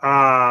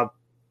fine.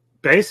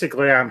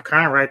 Basically, I'm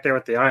kind of right there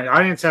with the audience.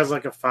 Audience has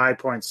like a 5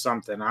 point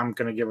something. I'm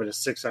going to give it a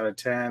 6 out of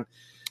 10.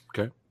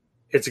 Okay.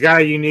 It's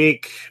got a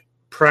unique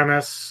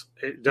premise.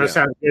 It does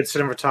have good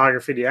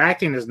cinematography. The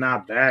acting is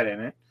not bad in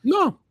it.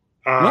 No.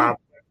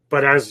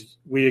 But as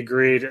we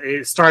agreed,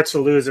 it starts to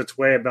lose its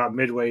way about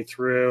midway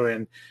through,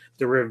 and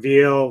the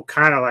reveal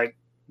kind of like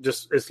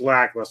just it's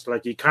lackluster.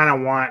 Like you kind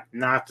of want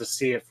not to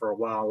see it for a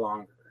while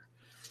longer.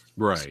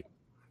 Right.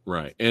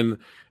 And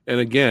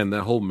again,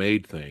 that whole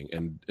maid thing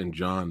and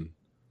John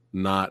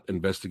not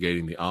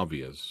investigating the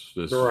obvious.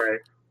 Right.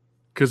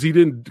 Because he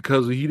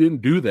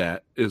didn't do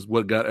that is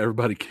what got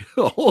everybody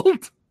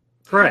killed.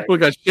 Right. What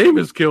got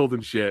Seamus killed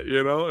and shit,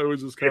 It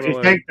was just kind of if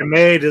you think the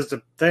maid is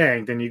the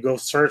thing, then you go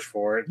search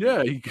for it.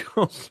 Yeah, you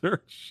go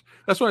search.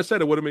 That's why I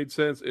said it would have made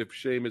sense if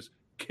Seamus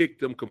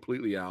kicked him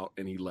completely out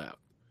and he left.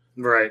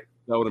 Right.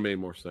 That would have made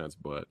more sense,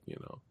 but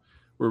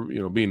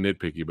we're being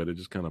nitpicky, but it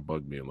just kind of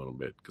bugged me a little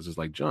bit because it's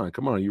like, John,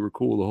 come on, you were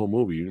cool the whole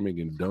movie. You're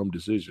making dumb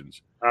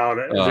decisions. Oh,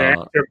 the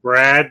actor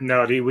Brad?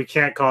 No, we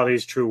can't call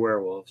these true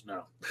werewolves.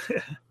 No.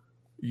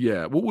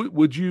 Yeah.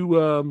 Would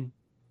you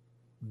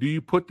do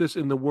you put this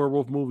in the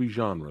werewolf movie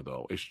genre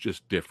though? It's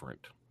just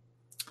different.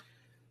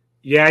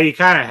 Yeah, you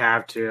kind of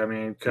have to. I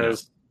mean,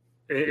 because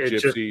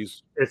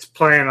it's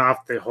playing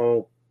off the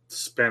whole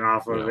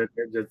spin-off of it.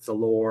 It's the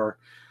lore.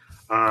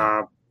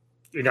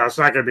 It's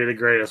not going to be the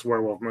greatest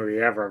werewolf movie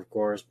ever, of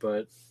course,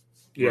 but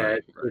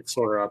it's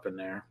sort of up in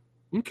there.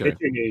 Okay.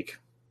 It's unique.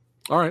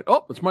 All right.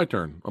 Oh, it's my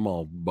turn. I'm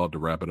all about to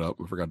wrap it up.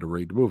 I forgot to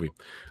rate the movie.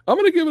 I'm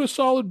going to give it a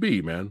solid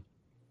B, man.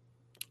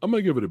 I'm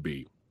going to give it a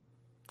B.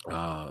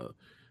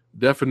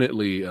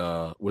 Definitely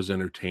was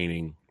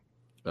entertaining,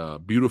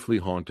 beautifully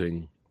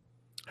haunting,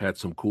 had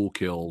some cool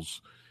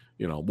kills,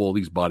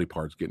 these body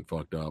parts getting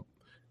fucked up,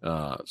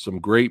 some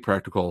great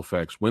practical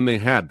effects when they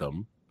had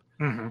them.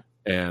 Mm-hmm.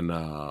 And,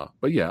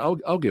 but yeah,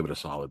 I'll give it a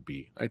solid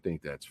B. I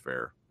think that's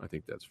fair. I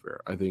think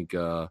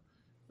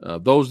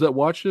those that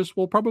watch this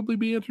will probably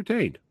be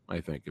entertained. I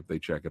think if they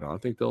check it out, I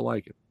think they'll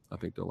like it.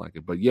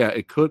 But yeah,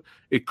 it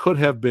could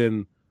have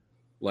been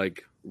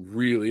like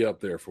really up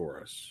there for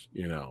us,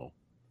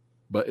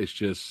 but it's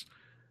just,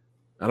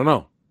 I don't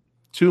know.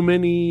 too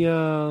many.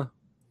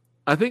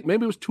 I think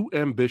maybe it was too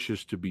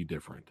ambitious to be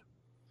different.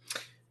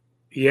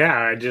 Yeah,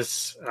 I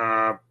just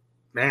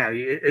man,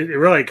 it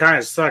really kind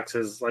of sucks.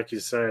 Is like you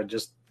said,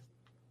 just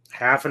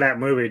half of that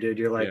movie, dude.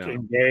 You're like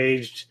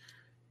engaged.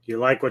 You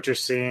like what you're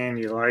seeing.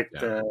 You like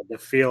the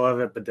feel of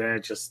it, but then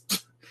it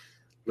just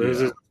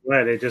loses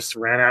way. They just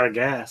ran out of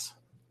gas.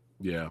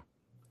 Yeah.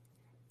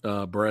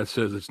 Brad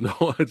says it's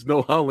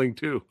no Howling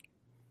 2.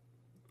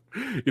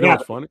 You know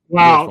what's funny?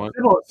 Well,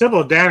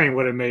 Sybil Danning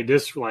would have made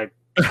this like.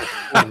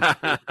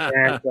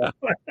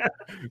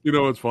 You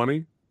know what's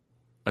funny?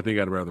 I think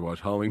I'd rather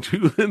watch Howling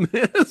 2 than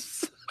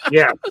this.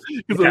 Yeah,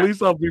 because at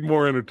least I'll be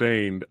more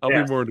entertained. I'll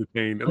be more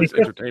entertained. At least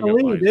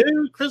entertainment wise.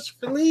 Dude,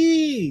 Christopher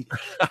Lee.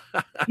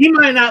 You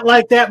might not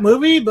like that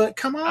movie, but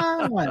come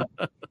on.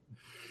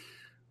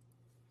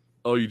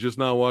 Oh, you just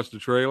now watched the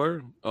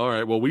trailer? All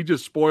right. Well, we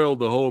just spoiled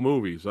the whole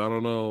movie, so I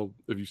don't know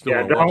if you still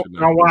want to watch it.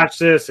 Don't watch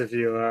this if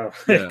you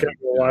check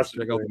out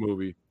the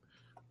movie.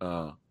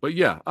 But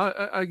yeah,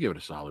 I give it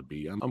a solid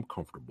B. I'm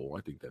comfortable.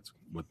 I think that's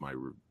with my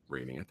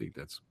rating. I think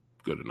that's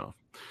good enough.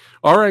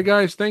 All right,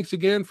 guys. Thanks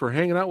again for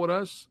hanging out with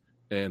us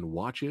and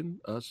watching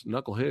us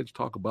knuckleheads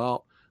talk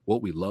about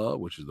what we love,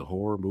 which is the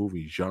horror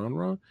movie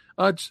genre.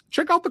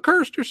 Check out The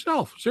Cursed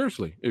yourself.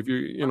 Seriously, if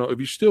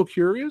you're still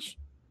curious,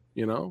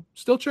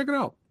 still check it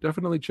out.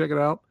 Definitely check it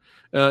out.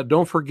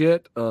 Don't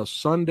forget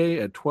Sunday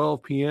at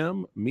 12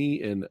 p.m.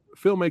 Me and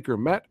filmmaker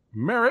Matt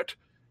Merritt.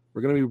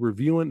 We're going to be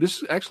reviewing. This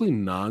is actually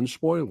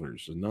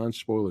non-spoilers, a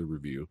non-spoiler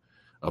review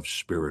of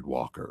Spirit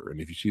Walker.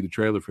 And if you see the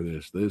trailer for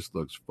this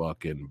looks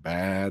fucking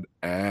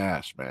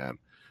badass, man.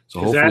 So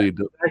hopefully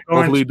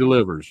it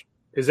delivers.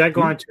 Is that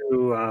going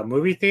to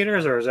movie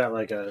theaters, or is that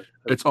like a?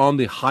 It's on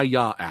the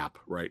Haya app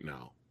right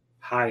now.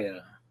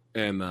 Haya.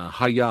 And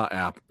Haya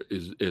app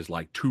is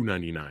like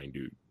 $2.99,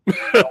 dude.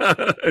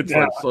 It's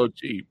like so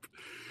cheap.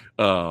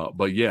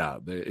 But yeah,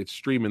 it's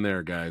streaming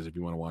there, guys, if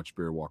you want to watch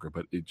Spirit Walker.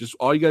 But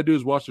all you gotta do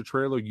is watch the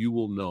trailer. You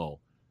will know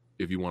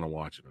if you want to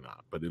watch it or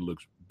not. But it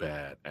looks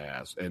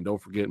badass. And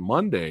don't forget,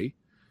 Monday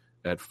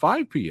at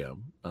 5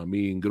 p.m.,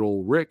 me and good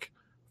old Rick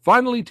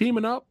finally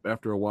teaming up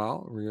after a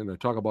while. We're going to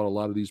talk about a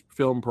lot of these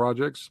film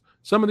projects.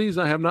 Some of these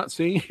I have not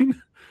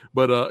seen,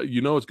 but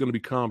it's going to be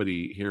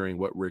comedy hearing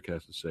what Rick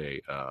has to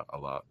say a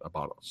lot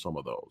about some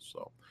of those.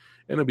 So,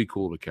 and it'll be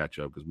cool to catch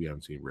up because we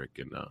haven't seen Rick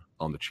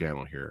on the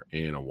channel here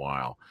in a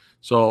while.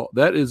 So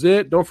that is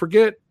it. Don't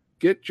forget,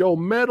 get your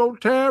Metal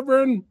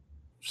Tavern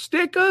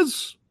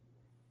stickers.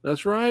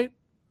 That's right.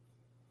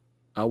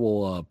 I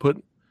will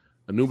put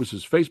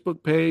Anubis's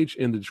Facebook page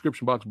in the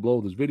description box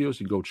below this video,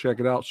 so you can go check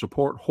it out.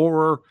 Support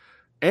horror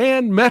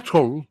and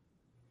metal.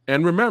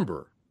 And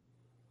remember,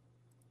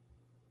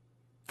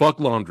 fuck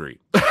laundry.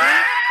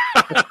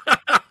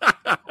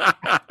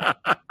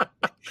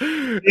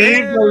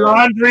 Leave the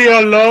laundry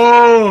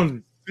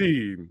alone.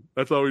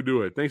 That's how we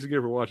do it. Thanks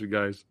again for watching,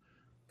 guys.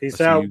 Peace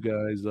out. See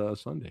you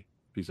guys Sunday.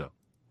 Peace out.